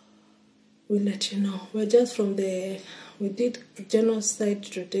we'll let you know. We're just we did genocide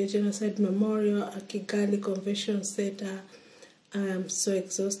today, genocide memorial at Kigali Convention Center. I'm so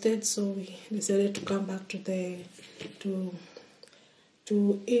exhausted, so we decided to come back to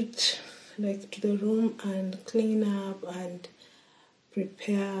eat, like to the room, and clean up and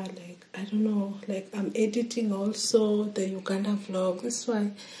prepare, like I don't know, like I'm editing also the Uganda vlog. That's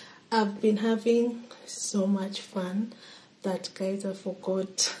why I've been having so much fun that, guys, I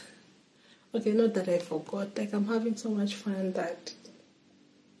forgot. Okay, not that I forgot, like I'm having so much fun that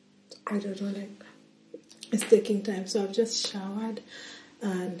I don't know, like it's taking time. So I've just showered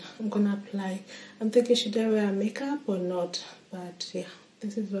and I'm gonna apply. I'm thinking, should I wear makeup or not? But yeah,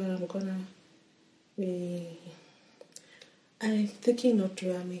 this is where I'm gonna be I'm thinking not to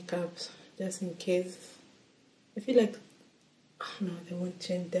wear makeup just in case. I feel like, oh no, they won't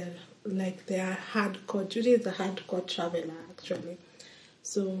change their, like they are hardcore. Judy is a hardcore traveler actually.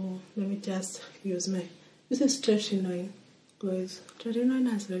 So let me just use this is 39 because 39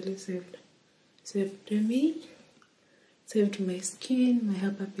 has really saved me, saved my skin, my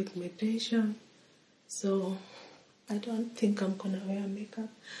hyperpigmentation. So I don't think I'm gonna wear makeup.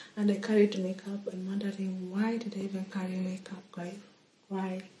 And I carried makeup and wondering why did I even carry makeup, guys?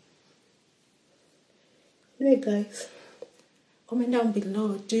 Why? Anyway, guys, comment down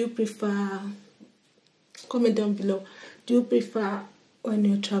below. Do you prefer when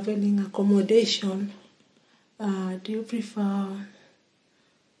you're traveling accommodation? Do you prefer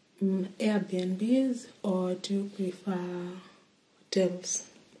Airbnbs or do you prefer hotels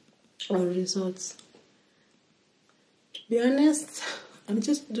or resorts? To be honest, I'm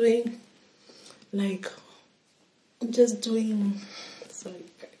just doing Airbnb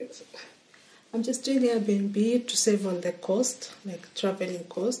to save on the cost, like traveling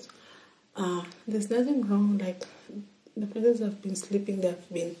cost. There's nothing wrong, like the places I've been sleeping, they've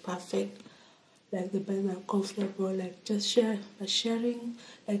been perfect. Like the beds are comfortable, like just sharing.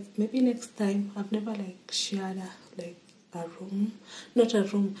 Like maybe next time, I've never like shared a room, not a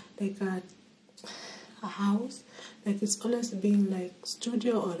room, like a house. Like it's always been like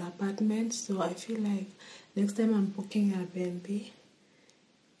studio or apartment. So I feel like next time I'm booking Airbnb,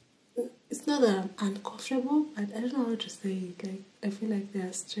 it's not that I'm uncomfortable, but I don't know how to say it. Like I feel like they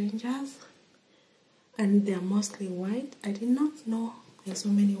are strangers, and they are mostly white. I did not know there's so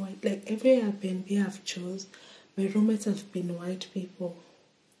many white. Like every Airbnb I've chose, my roommates have been white people,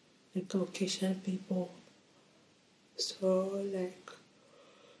 like Caucasian people. So like,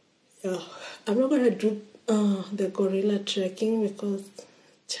 yeah, I'm not gonna do the gorilla trekking because,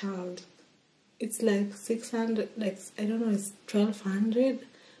 child, it's like 600. Like I don't know, it's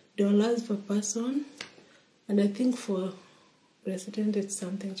 $1,200 per person, and I think for resident it's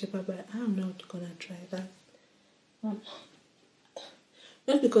something cheaper. But I'm not gonna try that.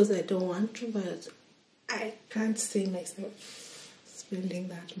 Not because I don't want to, but I can't see myself spending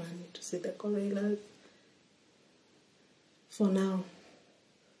that money to see the gorillas for now.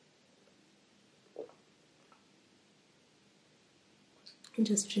 I'm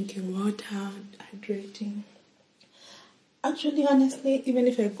just drinking water, hydrating. Actually, honestly, even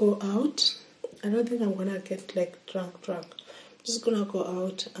if I go out, I don't think I'm gonna get like drunk. I'm just gonna go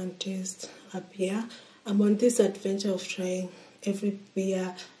out and taste a beer. I'm on this adventure of trying every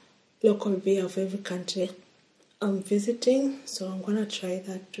beer, local beer of every country I'm visiting. So I'm gonna try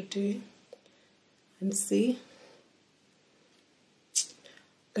that today and see.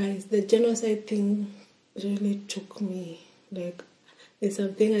 Guys, the genocide thing really took me. Like, there's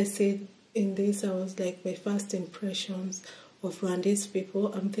something I said in this. I was like, my first impressions of Rwandese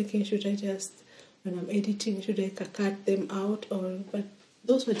people. I'm thinking, should I just, when I'm editing, should I cut them out? But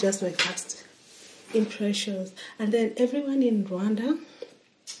those were just my first impressions. And then everyone in Rwanda,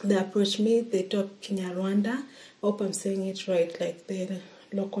 they approach me, they talk Kinyarwanda. I hope I'm saying it right, like their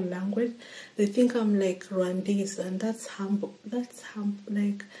local language. They think I'm like Rwandese, and that's humble.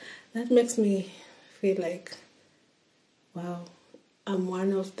 Like that makes me feel like, wow, I'm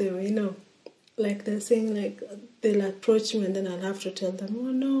one of them, you know. Like they're saying, like they'll approach me and then I'll have to tell them,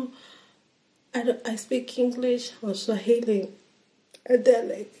 oh no, I speak English or Swahili. And they're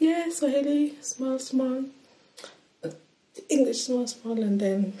like, yeah, Swahili, small, English, small, and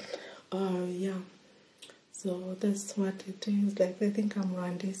then, yeah. So that's what it is. Like, they think I'm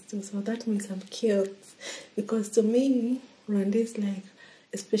Rwandese too. So that means I'm cute. Because to me, Rwandese, like,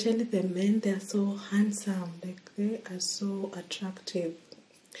 especially the men, they are so handsome. Like, they are so attractive.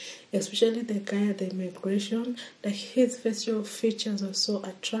 Especially the guy at the immigration. Like, his facial features are so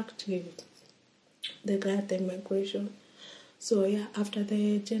attractive. The guy at the immigration. So yeah, after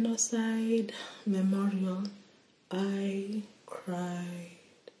the genocide memorial, I cried.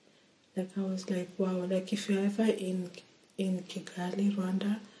 Like I was like, wow, like if you're ever in Kigali,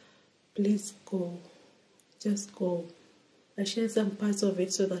 Rwanda, please go. Just go. I shared some parts of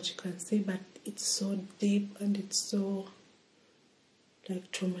it so that you can see, but it's so deep and it's so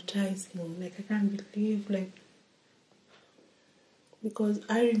like traumatizing. Like I can't believe, like, because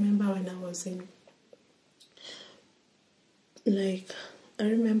I remember when I was in, like, I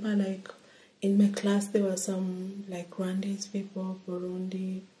remember like in my class there were some like Rwandese people,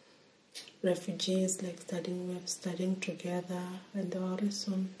 Burundi, refugees, like studying together, and they were always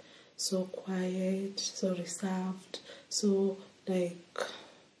so quiet, so reserved, so like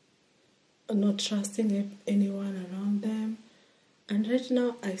not trusting anyone around them. And right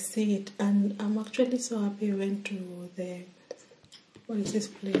now I see it, and I'm actually so happy I went to the what is this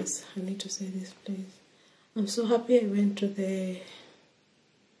place? I need to say this place. I'm so happy I went to the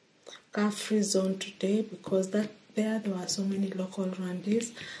car-free zone today, because there were so many local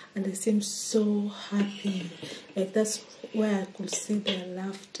Rwandese, and they seemed so happy. Like, that's where I could see their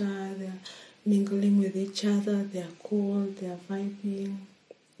laughter, their mingling with each other, they're cool, they're vibing.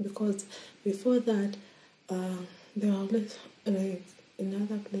 Because before that, they were always, like, in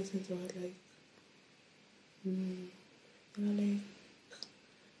other places, they were like, what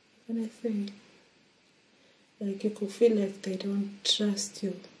can I say? Like, you could feel like they don't trust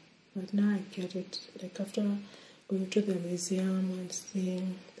you. But now I get it. Like, after going to the museum and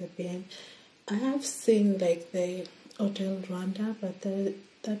seeing the band, I have seen like the Hotel Rwanda, but that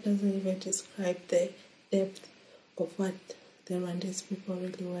doesn't even describe the depth of what the Rwandese people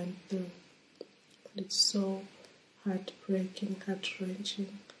really went through. It's so heartbreaking,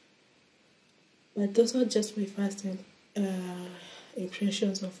 heart-wrenching. But those are just my first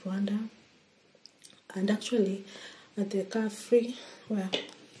impressions of Rwanda. And actually, at the car-free,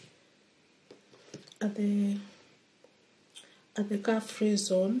 at the car-free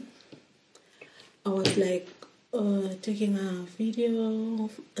zone, I was like taking a video,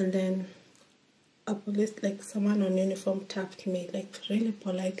 and then a police, like someone on uniform, tapped me, like really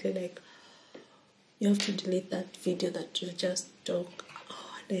politely, like, you have to delete that video that you just took.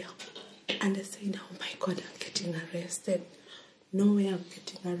 And I said, oh my God, I'm getting arrested. No way I'm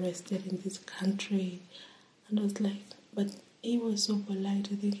getting arrested in this country. And I was like, but he was so polite.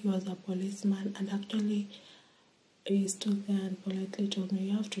 I think he was a policeman, and actually he stood there and politely told me,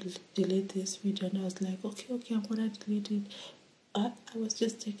 you have to delete this video. And I was like, okay, I'm gonna delete it. I was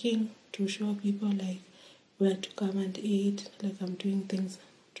just taking to show people like where to come and eat, like I'm doing things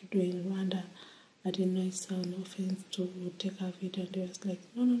to do in Rwanda. I didn't know it's an offense to take a video. And he was like,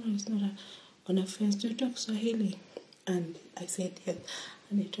 no, it's not an offense. Do you talk Swahili? And I said yes.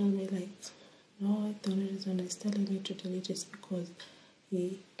 And he told me like, no, the only reason he's telling me to delete it is because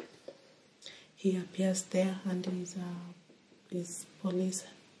he appears there and is police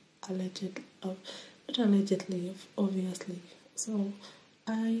allegedly, not allegedly, obviously. So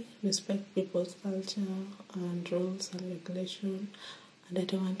I respect people's culture and rules and regulation, and I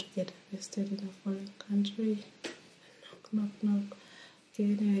don't want to get arrested in a foreign country. Knock. Okay,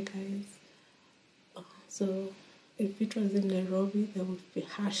 anyway, guys. So if it was in Nairobi, they would be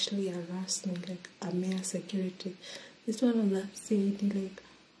harshly harassing, like a mere security. This one was a CID, like,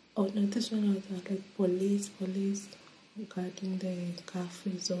 oh no, this one was like police guarding the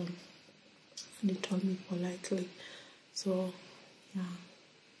car-free zone. And he told me politely. So, yeah.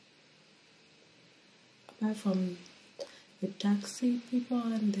 Apart from the taxi people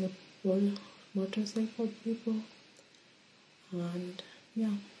and the motorcycle people, and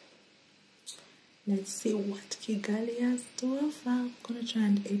yeah. Let's see what Kigali has to offer. I'm gonna try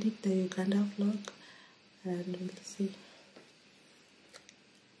and edit the Uganda vlog, and we'll see.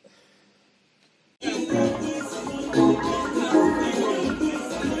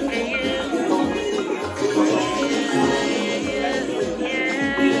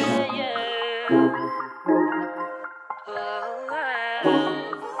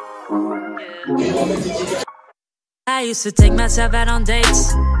 I used to take myself out on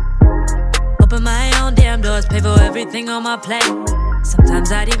dates, open my own damn doors, pay for everything on my plate.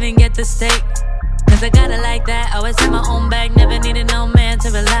 Sometimes I'd even get the steak, cause I got it like that. Always had my own bag, never needed no man to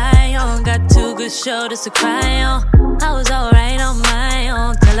rely on. Got 2 good shoulders to cry on. I was alright on my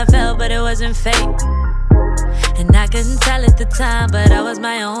own till I fell, but it wasn't fate. And I couldn't tell at the time, but I was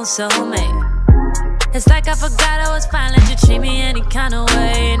my own soulmate. It's like I forgot I was fine, let you treat me any kind of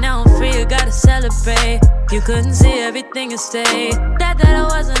way. Now I'm free, you gotta celebrate. You couldn't see everything and stay. That I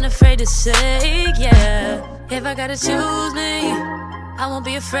wasn't afraid to say, yeah. If I gotta choose me, I won't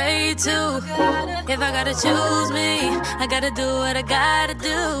be afraid to. If I gotta choose me, I gotta do what I gotta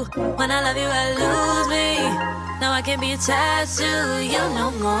do. When I love you, I lose me. Now I can't be attached to you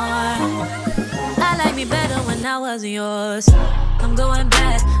no more. I like me better when I wasn't yours. I'm going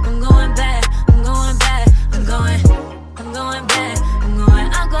back, I'm going back, I'm going back, I'm going back, I'm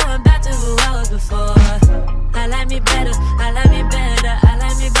going back to who I was before. I like me better, I like me better, I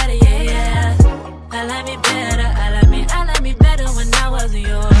like me better, yeah, yeah. I like me better, I like me better when I wasn't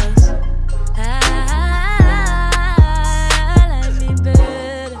yours. I like me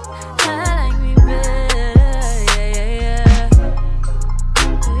better, I like me better, yeah, yeah.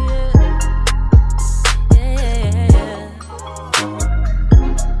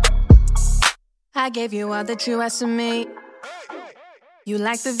 I gave you all that you asked of me. You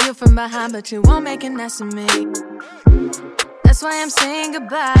like the view from behind, but you won't make an ass of me. That's why I'm saying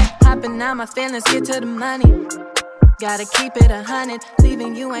goodbye. Hopping out my feelings, get to the money. Gotta keep it 100.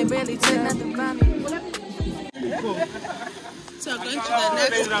 Leaving you ain't really took nothing from me. So going to the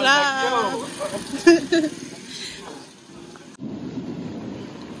next club.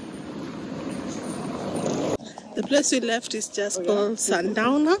 The place we left is just called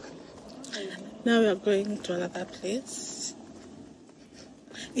Sundowner. Now we are going to another place.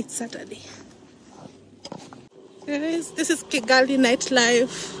 It's Saturday. Guys, this is Kigali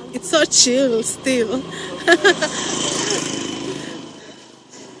nightlife. It's so chill still.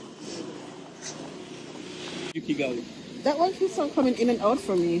 Kigali. That one keeps on coming in and out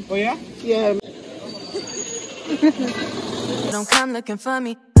for me. Oh yeah? Yeah. Don't come looking for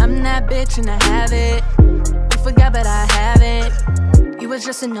me. I'm that bitch and I have it. You forgot but I have it. You was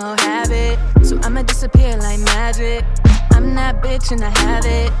just a no habit, so I'ma disappear like magic. I'm that bitch and I have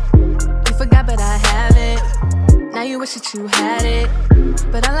it. You forgot but I have it. Now you wish that you had it.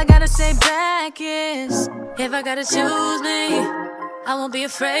 But all I gotta say back is, if I gotta choose me, I won't be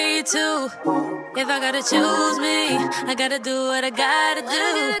afraid to. If I gotta choose me, I gotta do what I gotta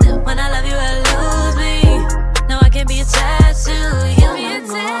do. When I love you, I lose me. No, I can't be attached to you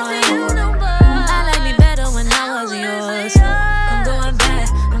no more. I like me better when I was yours. I'm going back,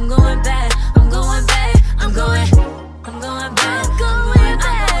 I'm going back, I'm going back, I'm going back, I'm going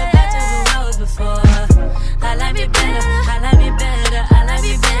back to who I was before. I like me better, I like me better, I like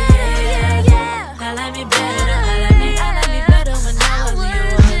me better, I like me better, I like me better when I was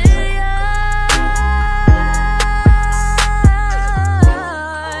yours.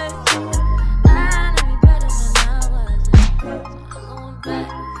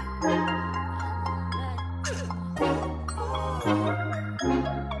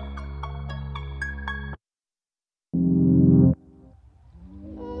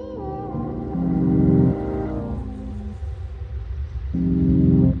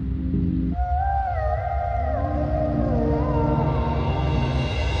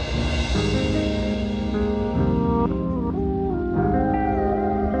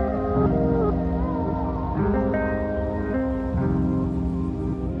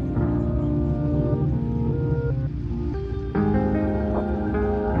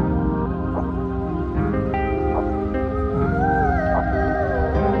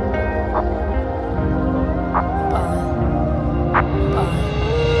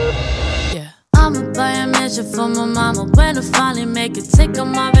 For my mama, when I finally make it, take all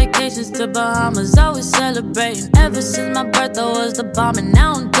my vacations to Bahamas, always celebrating. Ever since my birth I was the bomb, and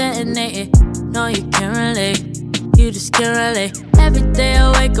now I'm detonating. No, you can't relate, you just can't relate. Every day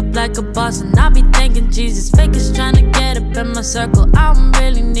I wake up like a boss, and I be thanking Jesus. Fakers trying to get up in my circle, I don't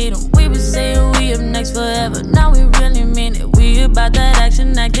really need them. We been saying we up next forever, now we really mean it. We about that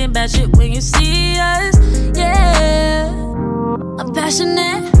action, acting bad shit when you see us, yeah. I'm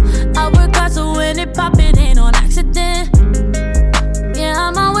passionate, I work hard so when it pop it ain't on accident. Yeah,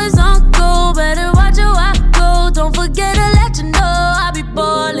 I'm always on go, better watch how I go. Don't forget to let you know I be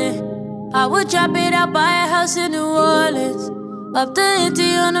ballin'. I would drop it out, buy a house in New Orleans. Up the ante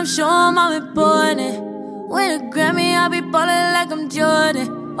and I'm sure I'm important. Win a Grammy, I be ballin' like I'm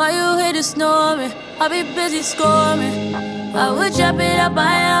Jordan. While you hear the snoring, I be busy scoring. I would drop it out, buy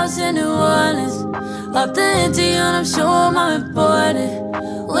a house in New Orleans. Up the ante and I'm sure I'm important.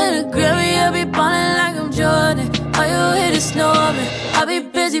 Win a Grammy, I be ballin' like I'm Jordan. While you hear the snoring, I be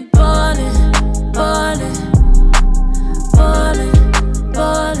busy ballin', ballin', ballin',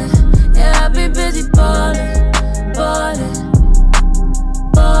 ballin'. Yeah, I be busy ballin', ballin',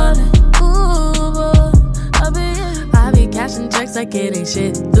 ballin'. Ooh, boy, I be cashing checks like it ain't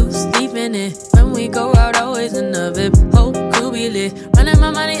shit. Loose leaf in it. When we go out, always in the VIP. Whole crew be lit. Running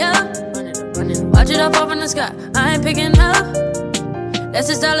my money up. Watch it all fall from the sky. I ain't picking up. That's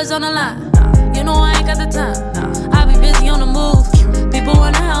just dollars on the line. You know I ain't got the time. I be busy on the move. People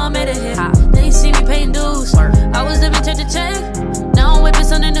wonder how I made it hit. They see me paying dues. I was living check to check. Now I'm whipping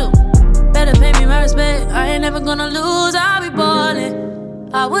something new. Better pay me my respect. I ain't never gonna lose. I be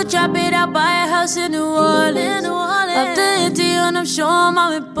ballin'. I would drop it out, buy a house in New Orleans. Up the ante and I'm sure I'm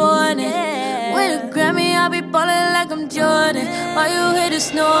important. Win a Grammy, I be ballin' like I'm Jordan. While you hear the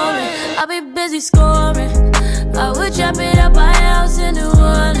snoring, I be busy scoring. I would drop it out, buy a house in New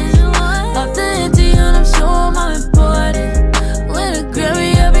Orleans. Up the ante and I'm sure I'm important. Win a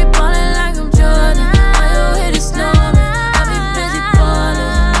Grammy, I be ballin' like I'm Jordan. While you hear the snoring, I be busy ballin',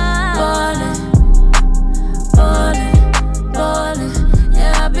 ballin', ballin', ballin'.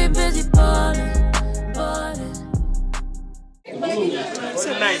 Yeah, I be busy ballin', ballin'. So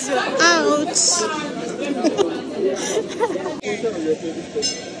nice. Out.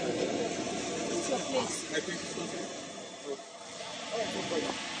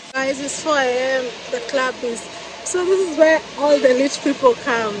 Guys, it's 4 AM. The club is So this is where all the rich people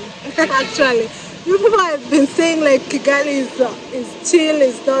come. Actually, you people have been saying like Kigali is chill,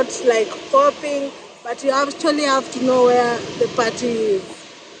 is not like popping, but you actually have to know where the party is.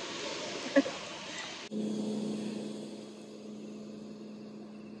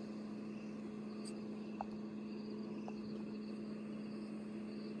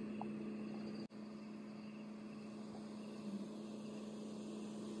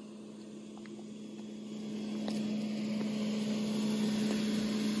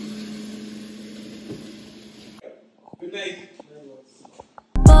 Good night.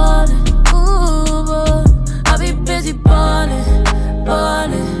 Ballin', ooh, boy. I'll be busy ballin',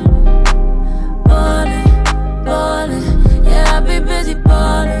 ballin', ballin', ballin'. Yeah, I'll be busy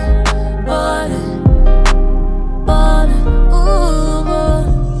ballin', ballin', ballin', ooh, boy.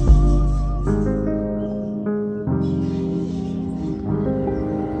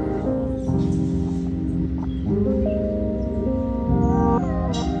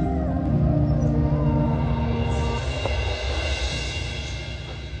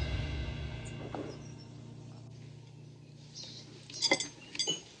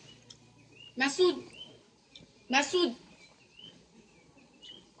 Masoud. Masoud.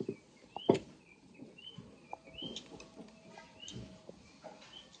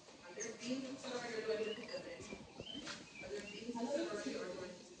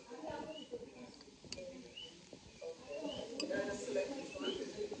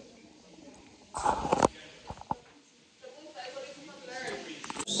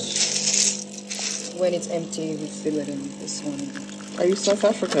 When it's empty, we fill it in this one. Are you South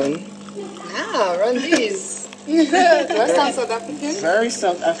African? Ah, run these. Do I sound South African? Very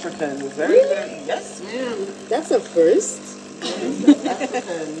South African. Very, yes, ma'am. That's a first. South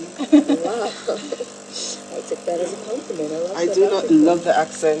African. Wow. I take that as a compliment. I do not love the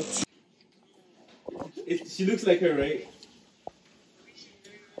accent. She looks like her, right?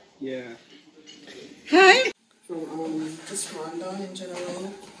 Yeah. Hi. From just Rwanda in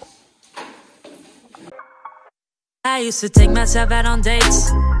general. I used to take myself out on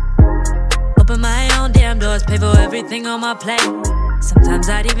dates, open my own damn doors, pay for everything on my plate. Sometimes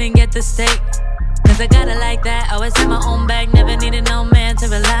I'd even get the steak, cause I got it like that. Always had my own bag, never needed no man to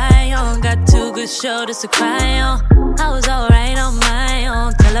rely on. Got 2 good shoulders to cry on. I was alright on my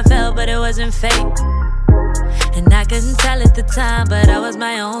own till I fell, but it wasn't fate. And I couldn't tell at the time, but I was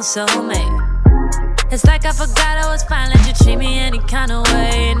my own soulmate. It's like I forgot I was fine, let you treat me any kind of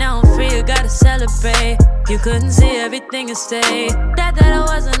way. Now I'm free, you gotta celebrate. You couldn't see everything and stay. That I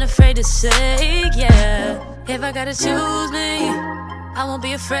wasn't afraid to say, yeah. If I gotta choose me, I won't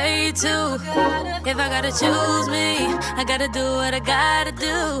be afraid to. If I gotta choose me, I gotta do what I gotta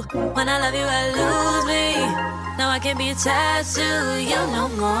do. When I love you, I lose me. Now I can't be attached to you no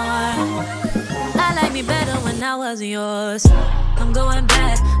more. I like me better when I wasn't yours. I'm going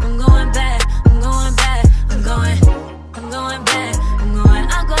back, I'm going back, I'm going back, I'm going back, I'm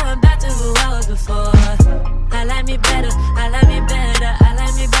going back to who I was before. I like me better, I like me better, I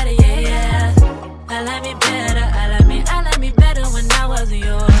like me better, yeah, yeah. I like me better, I like me better when I wasn't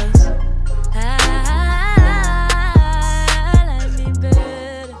yours. I like me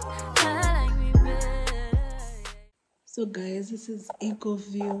better, I like me better. So guys, this is Eagle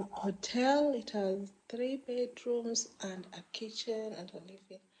View Hotel. It has 3 bedrooms and a kitchen and a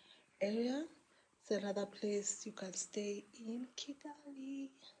living area. It's another place you can stay in Kigali.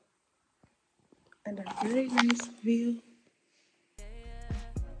 And a very nice view.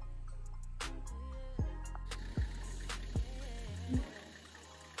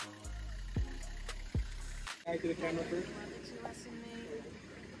 Back to the camera first.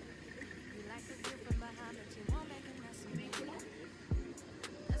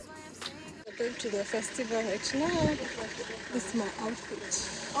 We're going to the festival right now. This is my outfit.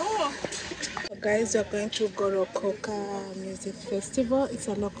 Oh! So guys, we're going to Gorokoka Music Festival. It's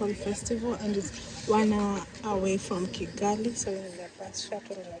a local festival and it's 1 hour away from Kigali. So we're in the bus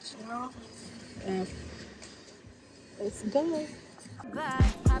shuttle right now. Let's go.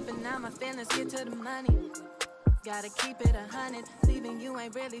 Hopping out my feelings, get to the money. Gotta keep it 100. Leaving you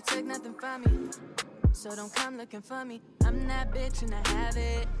ain't really took nothing from me. So don't come looking for me. I'm that bitch and I have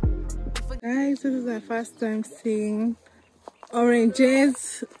it. Guys, this is my first time seeing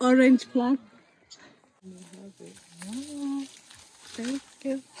oranges, orange plant. Oh, thank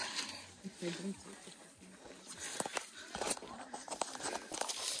you.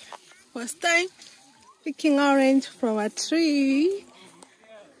 First time picking orange from a tree.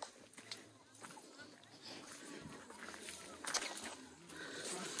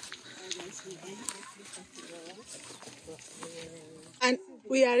 And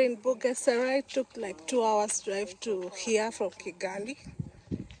We are in Bugesera. It took like 2 hours drive to here from Kigali.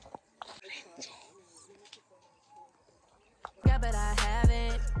 Yeah, but I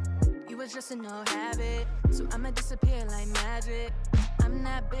haven't. You was just a no habit, so I'ma disappear like magic. I'm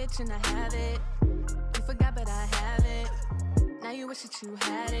that bitch and I have it. You forgot, but I have it. Now you wish that you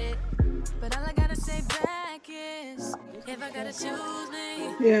had it. But all I gotta say back is, if I gotta choose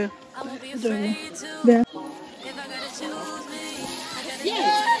me, yeah, I won't be afraid to. Yeah. If I gotta choose me, I gotta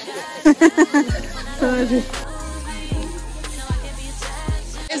Sorry.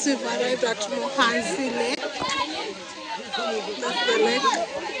 Yes, we've arrived at Mohansi Lake. That's the lake.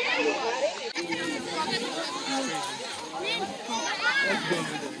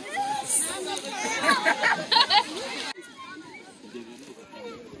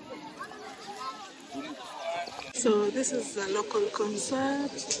 So this is a local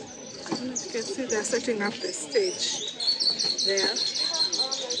concert. As you can see, they're setting up the stage there.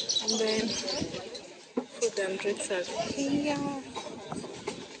 And then food and drinks are here.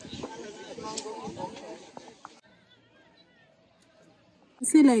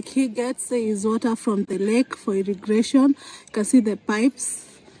 See, like he gets his water from the lake for irrigation. You can see the pipes.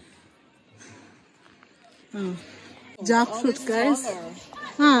 Oh. Jackfruit, guys.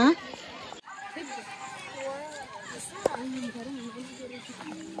 Huh?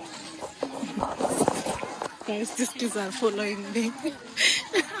 Guys, these kids are following me.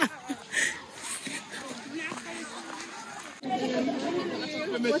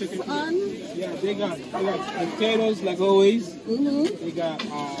 What's on? Yeah, they got potatoes like always. They got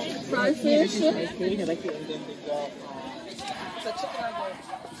fried fish. And then they got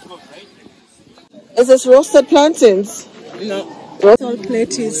Is this roasted plantains? no. This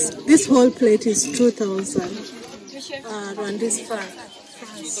whole plate is 2,000 Rwandese franc.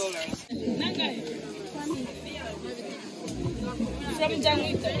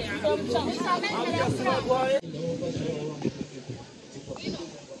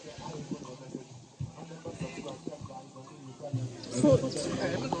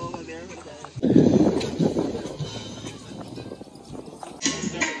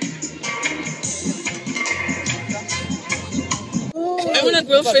 I want a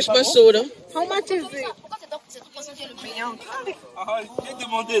grilled fish by soda. How much is it?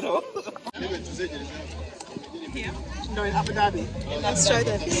 No, in Abu Dhabi. Let's try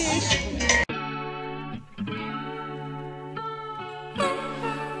the fish.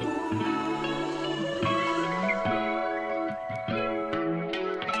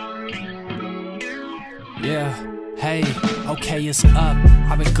 Yeah, hey, okay, it's up.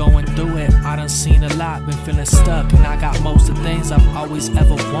 I've been going through it. I done seen a lot, been feeling stuck. And I got most of the things I've always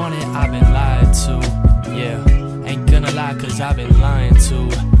ever wanted. I've been lied to, yeah. Ain't gonna lie, cause I've been lying to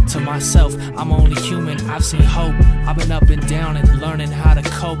myself. I'm only human, I've seen hope. I've been up and down and learning how to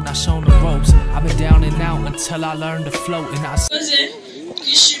cope. Not shown the ropes. I've been down and out until I learned to float. And I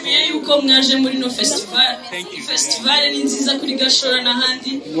twishimiye yuko mwaje muri no festival. Festival ni nziza kuri Gashora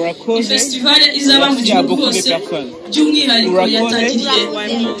n'ahandi. Festival izaba mu gihugu hose. By'umwihariko yatangiriye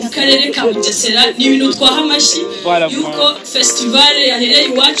mu karere ka Bugesera. Ni ibintu twaha amashyi yuko festival yahereye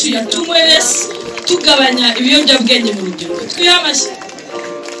iwacu yatumwe wese tugabanya ibiyobyabwenge mu rubyiruko. Twiha amashyi.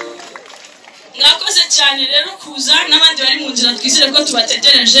 Mwakoze cyane rero kuza n'abandi bari mu nzira twizere ko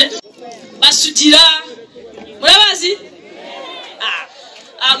tubategereje. Basudira murabazi?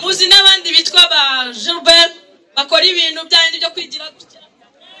 Muzi n'abandi bitwa ba Gilbert bakora ibintu byandi byo kwigira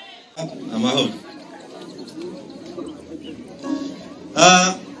amahoro.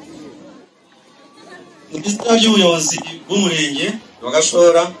 Minisitiri y'ubuyobozi bw'umurenge wa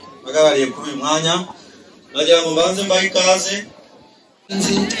Gashora bagabariye kuri uyu mwanya nagira ngo mbanze mbahe ikaze.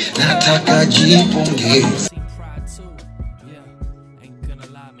 Nataka jipongeze.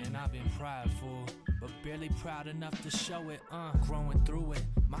 Proud enough to show it, growing through it.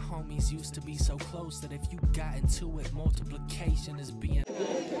 My homies used to be so close that if you got into it, multiplication is being.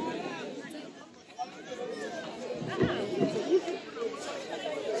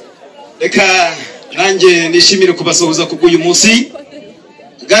 Reka nanjye nishimire kubasuhuza kubw'uyu munsi.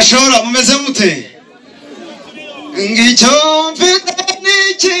 Gashora mumeze mute? Ngicyo mfite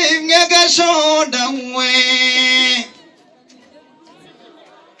ni kimwe Gashora we.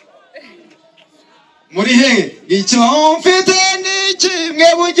 Muri he icyo mfite ni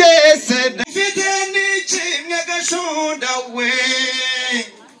kimwe Bugesera mfite ni kimwe Gashora we.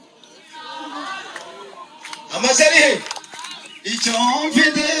 Amazari he icyo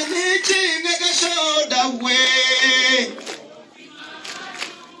mfite ni kimwe Gashora we.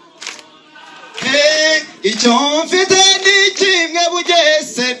 Hey, icyo mfite ni kimwe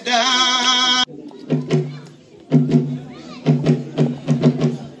Bugesera.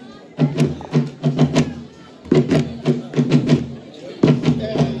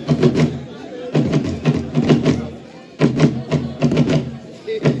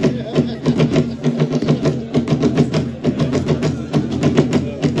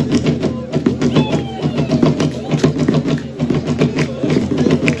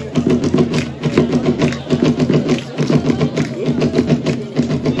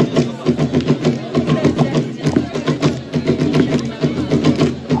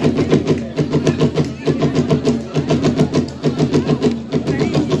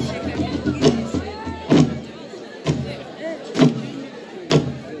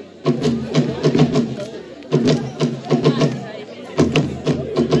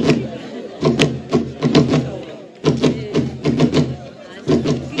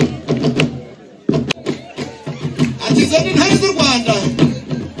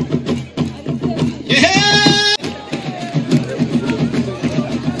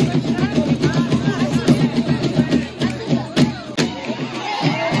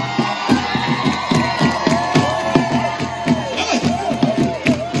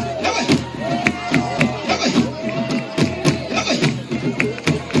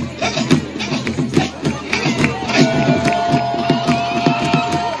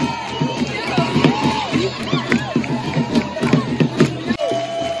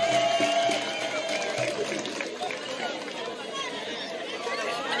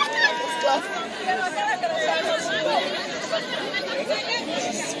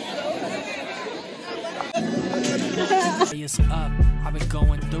 it's up. I've been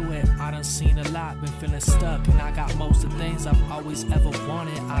going through it, I done seen a lot, been feeling stuck, and I got most of the things I've always ever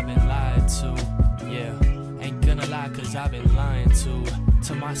wanted. I've been lied to, yeah, ain't gonna lie, cause I've been lying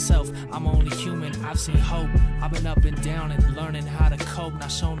to myself. I'm only human, I've seen hope, I've been up and down and learning how to cope, not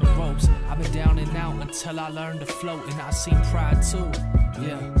shown the ropes. I've been down and out until I learned to float, and I've seen pride too,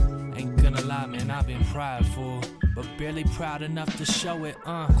 yeah, ain't gonna lie, man, I've been prideful, but barely proud enough to show it,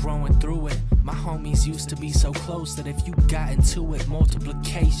 growing through it. My homies used to be so close that if you got into it,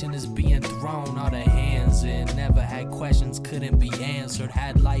 multiplication is being thrown all the hands in. Never had questions, couldn't be answered,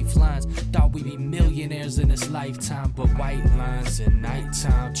 had lifelines, thought we'd be millionaires in this lifetime, but white lines at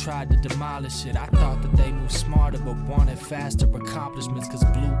nighttime tried to demolish it. I thought that they moved smarter, but wanted faster accomplishments, cause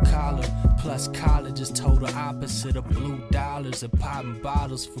blue collar plus college is total opposite of blue dollars and popping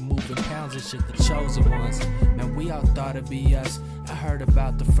bottles for moving pounds and shit. The chosen ones, man, we all thought it'd be us. I heard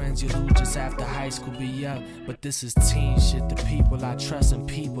about the friends you lose just after high school be up, but this is teen shit. The people I trust and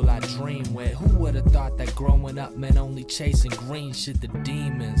people I dream with. Who would've thought that growing up meant only chasing green shit? The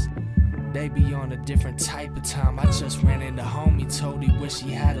demons, they be on a different type of time. I just ran into homie, told he wish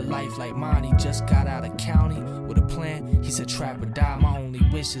he had a life like mine. He just got out of county with a plan, he said trap or die. My only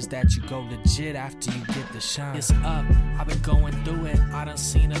wish is that you go legit after you get the shine. It's up, I've been going through it, I done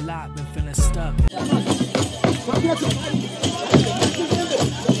seen a lot, been feeling stuck.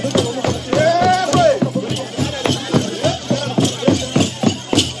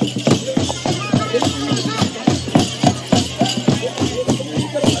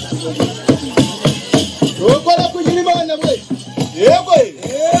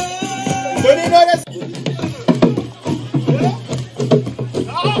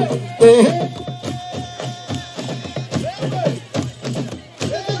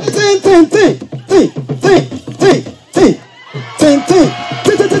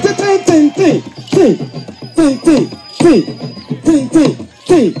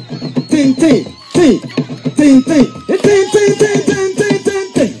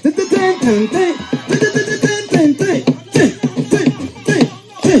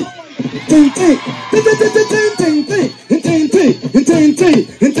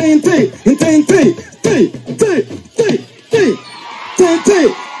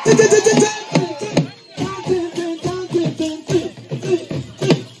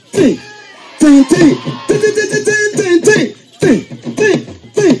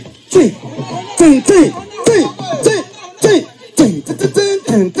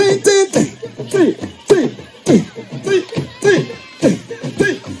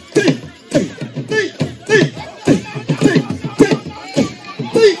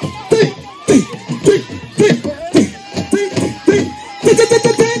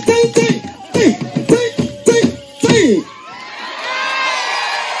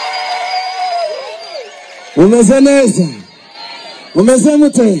 Umezeneza,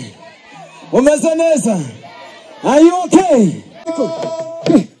 umezemute, umezeneza. Are you okay?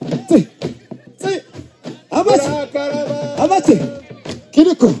 Abate,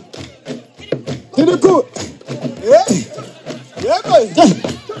 kiriko, kiriko.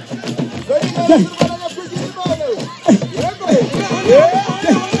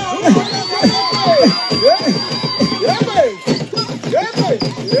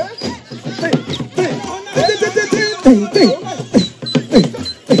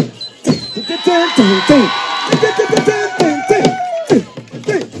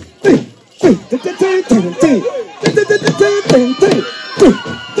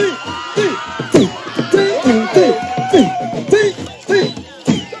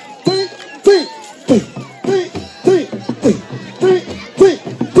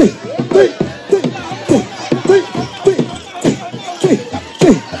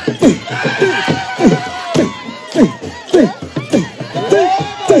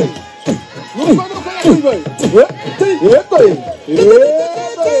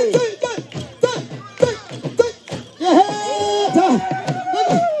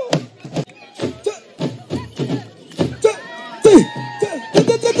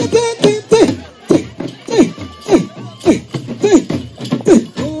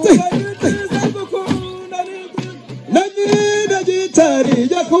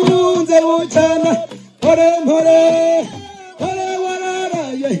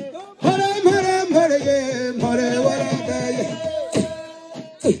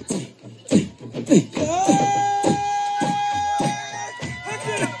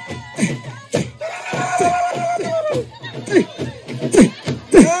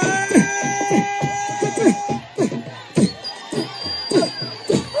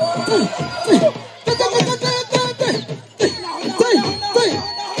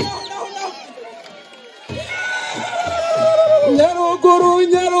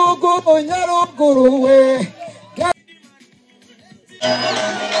 nyaruguru we.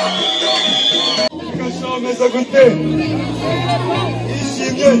 Meza gute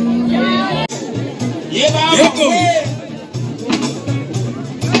ishimye yego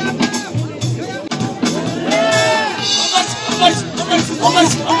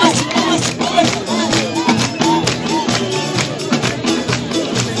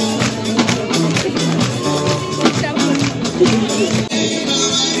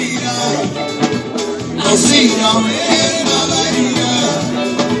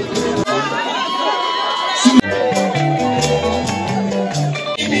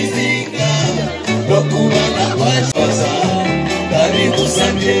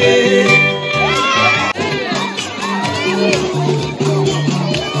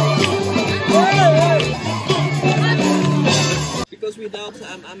Because without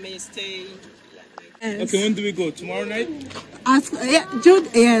I may stay. Yes. Okay, when do we go? Tomorrow night? Ask, yeah, Jude,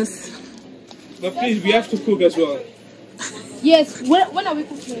 yes. But please, we have to cook as well. Yes, when are we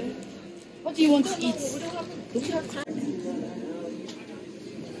cooking? What do you want to eat?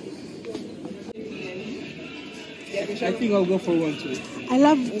 I think I'll go for one too. I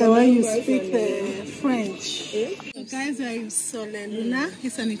love the way you speak French. So guys, we are in Sole Luna.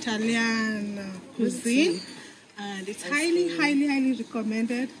 It's an Italian cuisine. And it's highly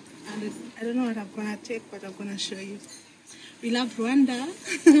recommended. And I don't know what I'm going to take, but I'm going to show you. We love Rwanda.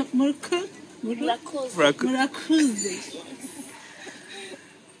 Murakuzi.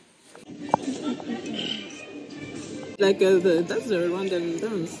 Like that's the Rwandan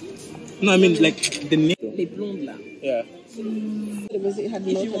dance. No, I mean like the name. Les blondes là. Yeah.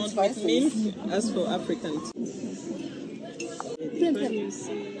 If you want with milk, ask for African tea.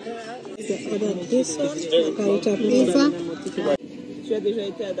 Tu as déjà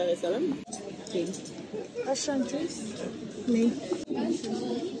été à Dar es Salaam? Oui.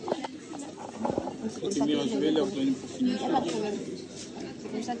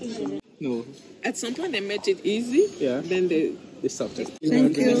 No. At some point they made it easy. Yeah. Then they stopped it.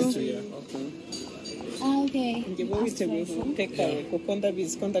 Thank you. Okay.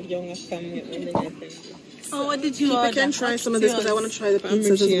 Oh, what did you order? I can try some of this because I want to try the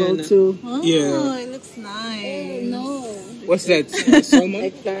pizzas as well too. Oh, Yeah. it looks nice. No. What's that? Salmon?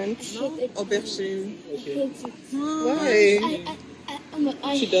 Eggplant. Aubergine. Okay. Why?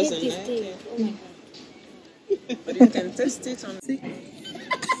 I She doesn't hate like this it. thing. But you can test it on.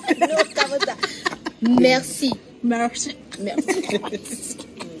 Merci. Merci.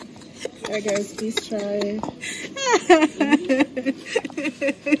 Alright guys, please try.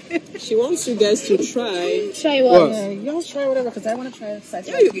 She wants you guys to try. Try what? Y'all try whatever because I want to try the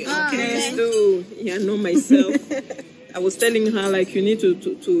Yeah, you guys do. Yeah, I know myself. I was telling her like you need to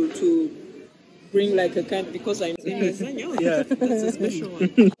bring like a kind because I'm saying lasagna. Yeah. That's a special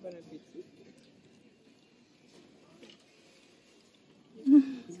one.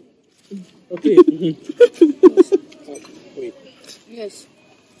 Okay. Wait. Yes.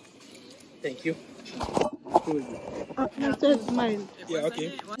 Thank you. That's mine. Yeah,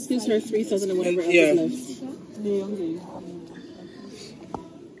 okay. This gives her 3,000 or whatever else Yeah. left.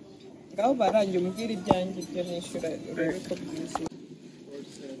 Ngaho baranje umubwire ibyanjye ibyo nishyura urebe ko byuzuye.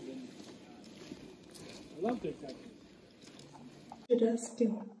 I love that guy. Good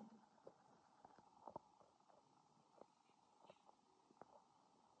asking.